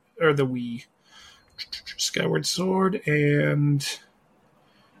or the Wii? Skyward Sword, and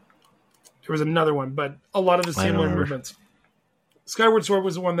there was another one, but a lot of the similar movements. Skyward Sword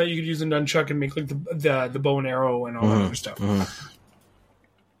was the one that you could use a nunchuck and make like the bow and arrow and all that other stuff.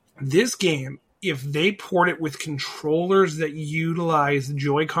 This game, if they port it with controllers that utilize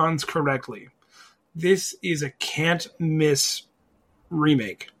Joy-Cons correctly, this is a can't miss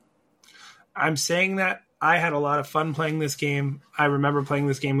remake. I'm saying that I had a lot of fun playing this game. I remember playing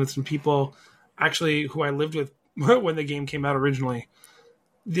this game with some people actually who I lived with when the game came out originally.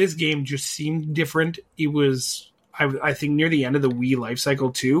 This game just seemed different. It was, I think, near the end of the Wii life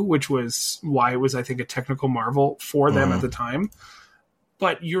cycle too, which was why it was, I think, a technical marvel for them at the time.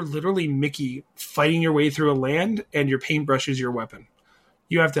 But you're literally Mickey fighting your way through a land, and your paintbrush is your weapon.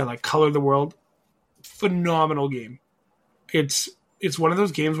 You have to like color the world. Phenomenal game. It's one of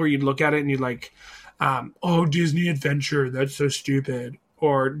those games where you'd look at it and you'd like, oh, Disney Adventure, that's so stupid.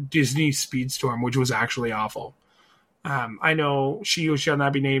 Or Disney Speedstorm, which was actually awful. I know She Who Shall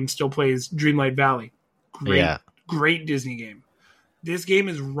Not Be Named still plays Dreamlight Valley. Great Disney game. This game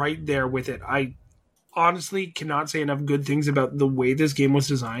is right there with it. I honestly cannot say enough good things about the way this game was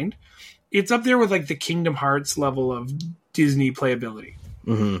designed. It's up there with like the Kingdom Hearts level of Disney playability.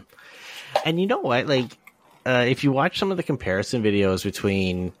 Mm-hmm. And you know what? Like, if you watch some of the comparison videos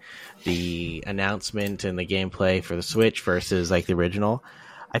between the announcement and the gameplay for the Switch versus like the original,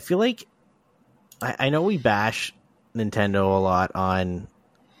 I feel like I know we bash Nintendo a lot on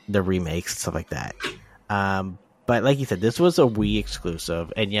the remakes and stuff like that. But like you said, this was a Wii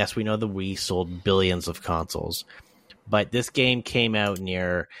exclusive. And yes, we know the Wii sold billions of consoles. But this game came out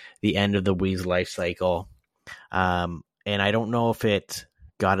near the end of the Wii's life cycle. And I don't know if it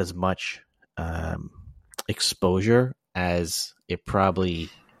got as much exposure as it probably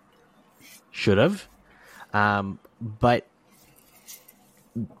should have. But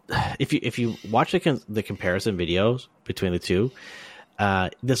if you watch the comparison videos between the two,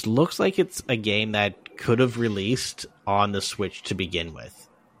 this looks like it's a game that could have released on the Switch to begin with,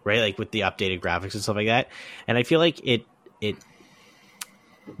 right? Like with the updated graphics and stuff like that. And I feel like it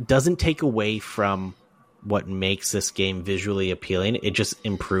doesn't take away from what makes this game visually appealing. It just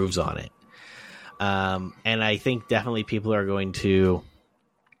improves on it. And I think definitely people are going to...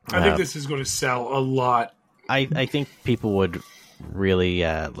 I think this is going to sell a lot. I think people would really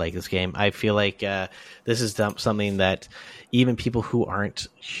like this game. I feel like this is something that even people who aren't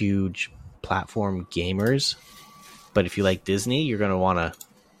huge platform gamers, but if you like Disney, you're going to want to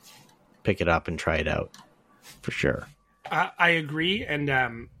pick it up and try it out for sure. I agree, and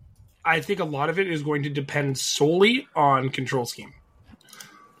I think a lot of it is going to depend solely on control scheme.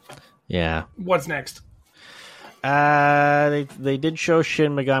 Yeah. What's next? They did show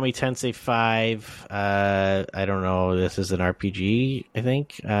Shin Megami Tensei 5. I don't know. This is an RPG, I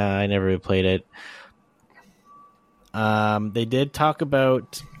think. I never really played it. They did talk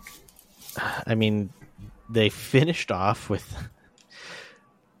about... I mean, they finished off with...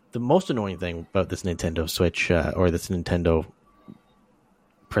 The most annoying thing about this Nintendo Switch, or this Nintendo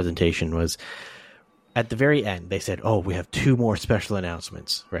presentation was... At the very end, they said, oh, we have 2 more special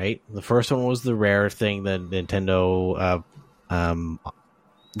announcements, right? The first one was the rare thing, the Nintendo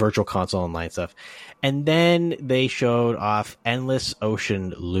Virtual Console Online stuff. And then they showed off Endless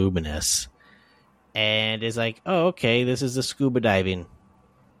Ocean Luminous. And it's like, oh, okay, this is a scuba diving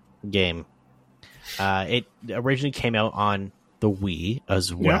game. It originally came out on the Wii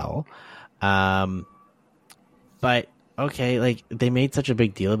as well. Yeah. But, okay, like, they made such a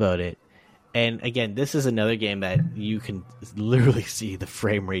big deal about it. And again, this is another game that you can literally see the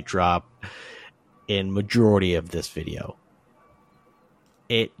frame rate drop in majority of this video.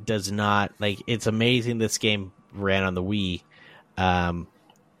 It does not, like, it's amazing this game ran on the Wii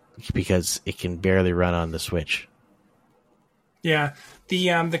because it can barely run on the Switch. Yeah,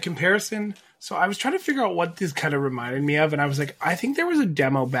 the comparison. So I was trying to figure out what this kind of reminded me of, and I was like, I think there was a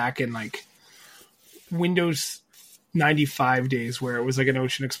demo back in like Windows 95 days where it was like an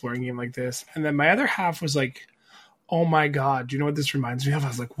ocean exploring game like this, and then my other half was like, oh my god, do you know what this reminds me of? I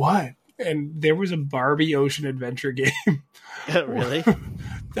was like, what? And there was a Barbie ocean adventure game. Really?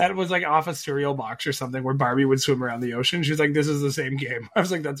 That was like off a cereal box or something where Barbie would swim around the ocean. She was like, this is the same game. I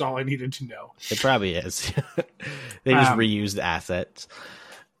was like, that's all I needed to know. It probably is. They just reused assets.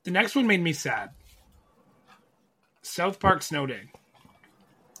 The next one made me sad. South Park Snow Day.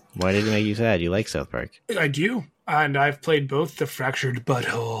 Why did it make you sad? You like South Park. I do. And I've played both The Fractured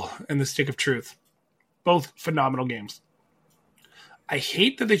Butthole and The Stick of Truth. Both phenomenal games. I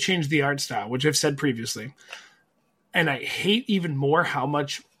hate that they changed the art style, which I've said previously. And I hate even more how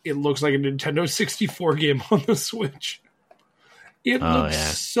much it looks like a Nintendo 64 game on the Switch. It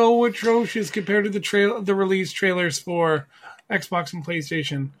looks so atrocious compared to the release trailers for Xbox and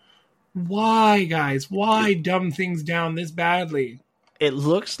PlayStation. Why, guys? Why dumb things down this badly? It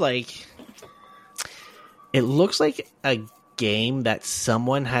looks like a game that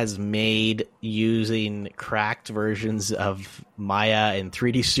someone has made using cracked versions of Maya and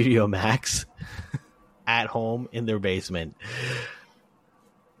 3D Studio Max at home in their basement.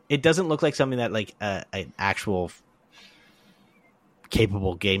 It doesn't look like something that like an actual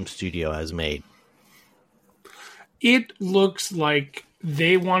capable game studio has made. It looks like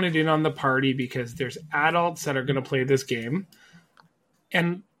they wanted in on the party because there's adults that are going to play this game.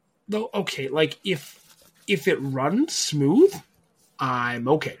 And though, okay, like if it runs smooth, I'm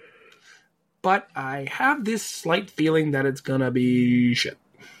okay. But I have this slight feeling that it's going to be shit.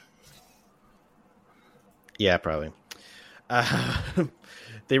 Yeah, probably.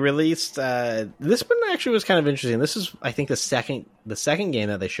 They released this one actually was kind of interesting. This is, I think, the second game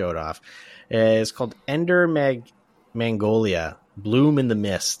that they showed off. It's called Ender Mangolia: Bloom in the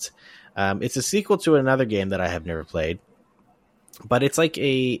Mist. It's a sequel to another game that I have never played, but it's like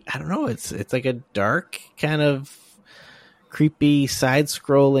I don't know. It's like a dark kind of creepy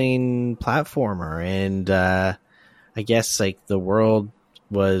side-scrolling platformer, and I guess like the world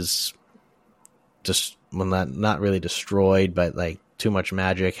was just not really destroyed, but like too much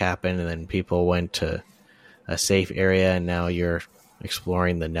magic happened, and then people went to a safe area, and now you're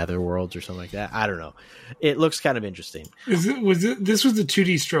exploring the netherworlds or something like that. I don't know. It looks kind of interesting. This was the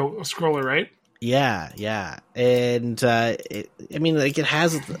 2D scroller, right? Yeah. And it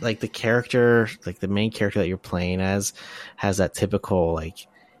has like the character, like the main character that you're playing as has that typical like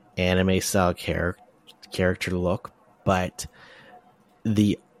anime style character look, but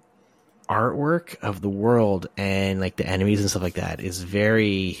the artwork of the world and like the enemies and stuff like that is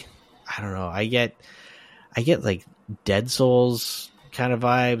very, I don't know. I get like Dead Souls kind of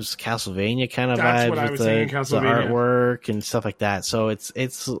vibes, Castlevania kind of That's vibes what I with was the saying, Castlevania. artwork and stuff like that. So it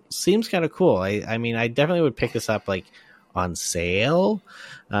seems kind of cool. I mean, I definitely would pick this up like on sale.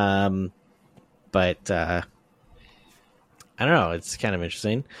 But I don't know. It's kind of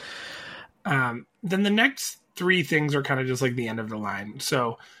interesting. Then the next three things are kind of just like the end of the line.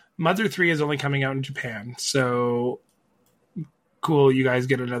 So Mother 3 is only coming out in Japan. So cool. You guys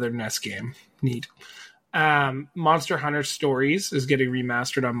get another NES game. Neat. Monster Hunter Stories is getting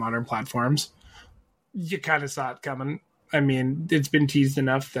remastered on modern platforms. You kind of saw it coming. I mean, it's been teased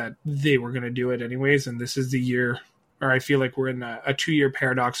enough that they were going to do it anyways, and this is the year, or I feel like we're in a 2-year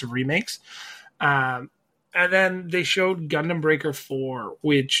paradox of remakes. And then they showed Gundam Breaker 4,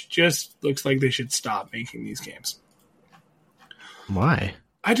 which just looks like they should stop making these games. Why?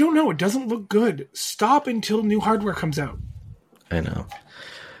 I don't know. It doesn't look good. Stop until new hardware comes out. I know.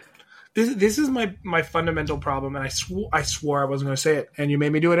 This is my fundamental problem, and I swore I wasn't going to say it, and you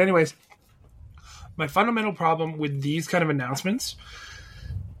made me do it anyways. My fundamental problem with these kind of announcements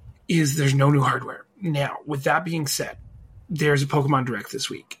is there's no new hardware. Now, with that being said, there's a Pokemon Direct this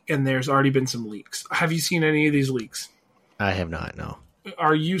week, and there's already been some leaks. Have you seen any of these leaks? I have not, no.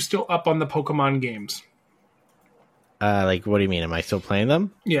 Are you still up on the Pokemon games? Like, what do you mean? Am I still playing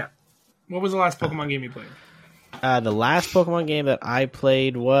them? Yeah. What was the last Pokemon game you played? The last Pokemon game that I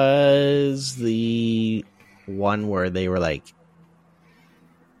played was the one where they were like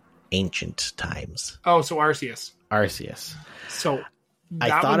ancient times. Oh, so Arceus. Arceus. So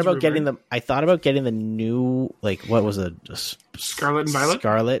I thought about getting the new, like, what was it? Scarlet and Violet?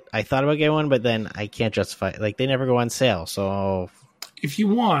 Scarlet. I thought about getting one, but then I can't justify, like, they never go on sale. So if you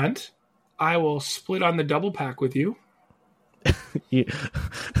want, I will split on the double pack with you. You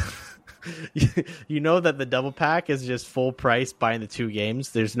know that the double pack is just full price buying the 2 games.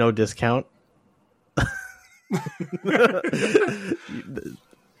 There's no discount.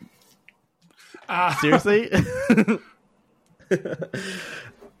 Seriously?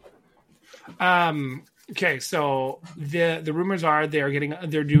 Okay, so the rumors are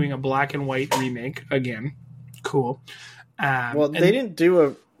they're doing a black and white remake again. Cool. Well, they didn't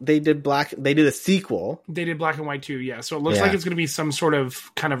do they did a sequel. They did Black and White 2, yeah. So it looks like it's going to be some sort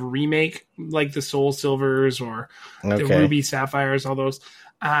of kind of remake, like the Soul Silvers or the Ruby Sapphires, all those.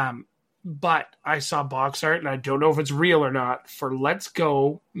 But I saw box art, and I don't know if it's real or not, for Let's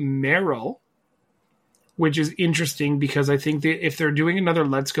Go Meryl which is interesting because I think that if they're doing another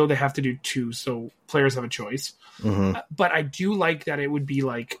Let's Go, they have to do 2, so players have a choice. Mm-hmm. But I do like that it would be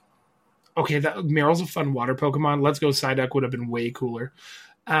like, okay, that Meryl's a fun water Pokemon. Let's Go Psyduck would have been way cooler.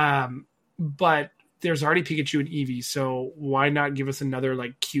 But there's already Pikachu and Eevee, so why not give us another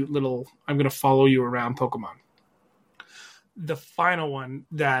like cute little I'm going to follow you around Pokemon? The final one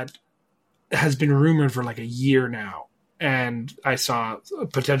that has been rumored for like a year now, and I saw a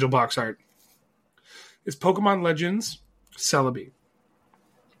potential box art, is Pokemon Legends Celebi,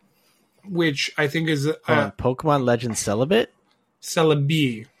 which I think is Pokemon Legends Celibate?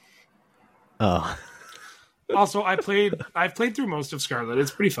 Celebi. Oh. Also, I've played through most of Scarlet. It's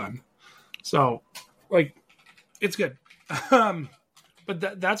pretty fun. So, like, it's good.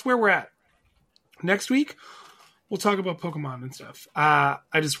 But that's where we're at. Next week, we'll talk about Pokemon and stuff. I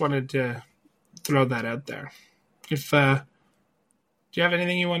just wanted to throw that out there. If do you have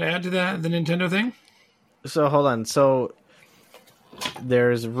anything you want to add to the Nintendo thing? So hold on. So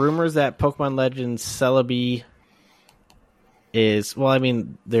there's rumors that Pokemon Legends Celebi is, well, I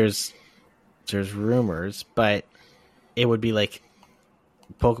mean, there's rumors, but it would be like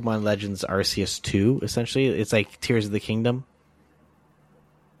Pokemon Legends Arceus 2, essentially. It's like Tears of the Kingdom,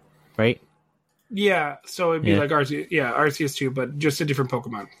 right? Yeah, so it'd be like Arceus 2, but just a different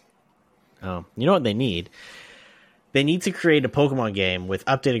Pokemon. Oh, you know what they need? They need to create a Pokemon game with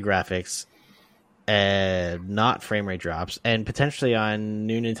updated graphics, not frame rate drops, and potentially on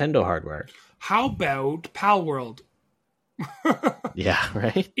new Nintendo hardware. How about Pal World? Yeah,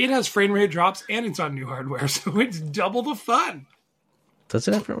 right? It has frame rate drops and it's on new hardware, so it's double the fun. Does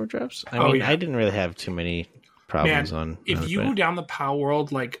it have frame rate drops? I mean, I didn't really have too many problems on if you go down the Pal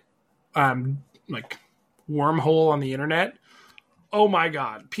World like wormhole on the internet, oh my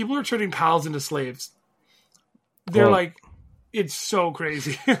god, people are turning pals into slaves. They're it's so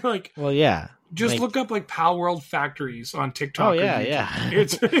crazy. Well, yeah. Just look up Pal World factories on TikTok. Oh yeah.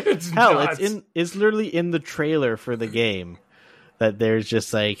 It's hell, nuts. it's literally in the trailer for the game that there's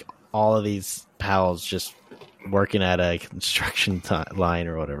just all of these pals just working at a construction line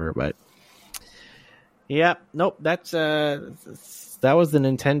or whatever. But yeah, nope. That was the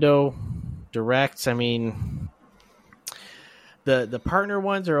Nintendo Direct. I mean, the partner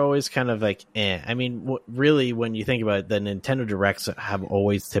ones are always kind of eh. I mean, really, when you think about it, the Nintendo Directs have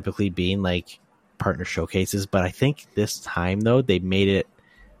always typically been partner showcases, but I think this time though they made it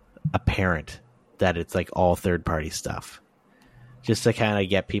apparent that it's all third-party stuff, just to kind of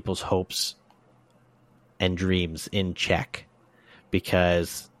get people's hopes and dreams in check,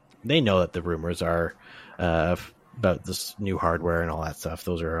 because they know that the rumors are about this new hardware and all that stuff.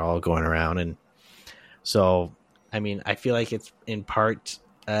 Those are all going around, and so I mean, I feel like it's in part,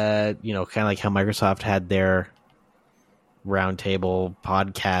 kind of like how Microsoft had their roundtable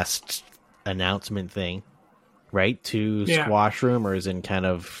podcast announcement thing, right? To squash rumors and kind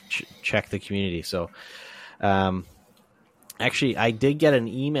of check the community. So, actually, I did get an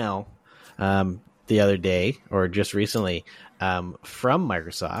email the other day, or just recently, from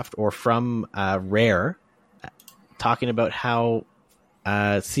Microsoft or from Rare, talking about how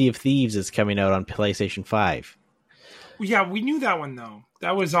Sea of Thieves is coming out on PlayStation 5. Yeah, we knew that one, though.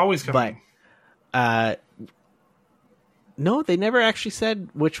 That was always coming. But, no, they never actually said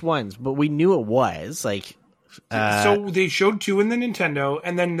which ones, but we knew it was. So they showed 2 in the Nintendo,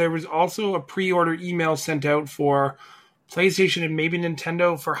 and then there was also a pre-order email sent out for PlayStation and maybe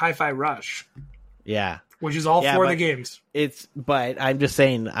Nintendo for Hi-Fi Rush. Yeah. Which is all 4 of the games. But I'm just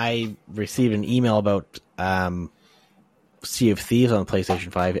saying, I received an email about Sea of Thieves on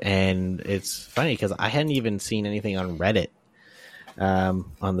PlayStation 5, and it's funny because I hadn't even seen anything on Reddit, on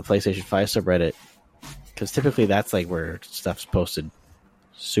the PlayStation 5 subreddit, because typically that's where stuff's posted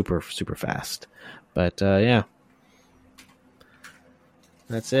super, super fast. But yeah,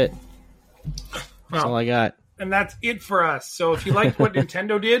 that's it. That's all I got. And that's it for us. So if you liked what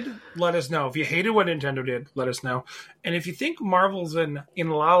Nintendo did, let us know. If you hated what Nintendo did, let us know. And if you think Marvel's in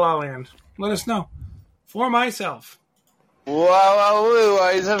La La Land, let us know. For myself, Wow,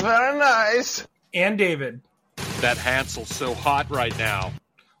 is very nice. And David. That Hansel's so hot right now.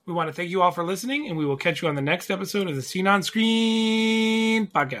 We want to thank you all for listening, and we will catch you on the next episode of the Scene on Screen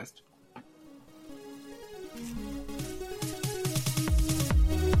podcast.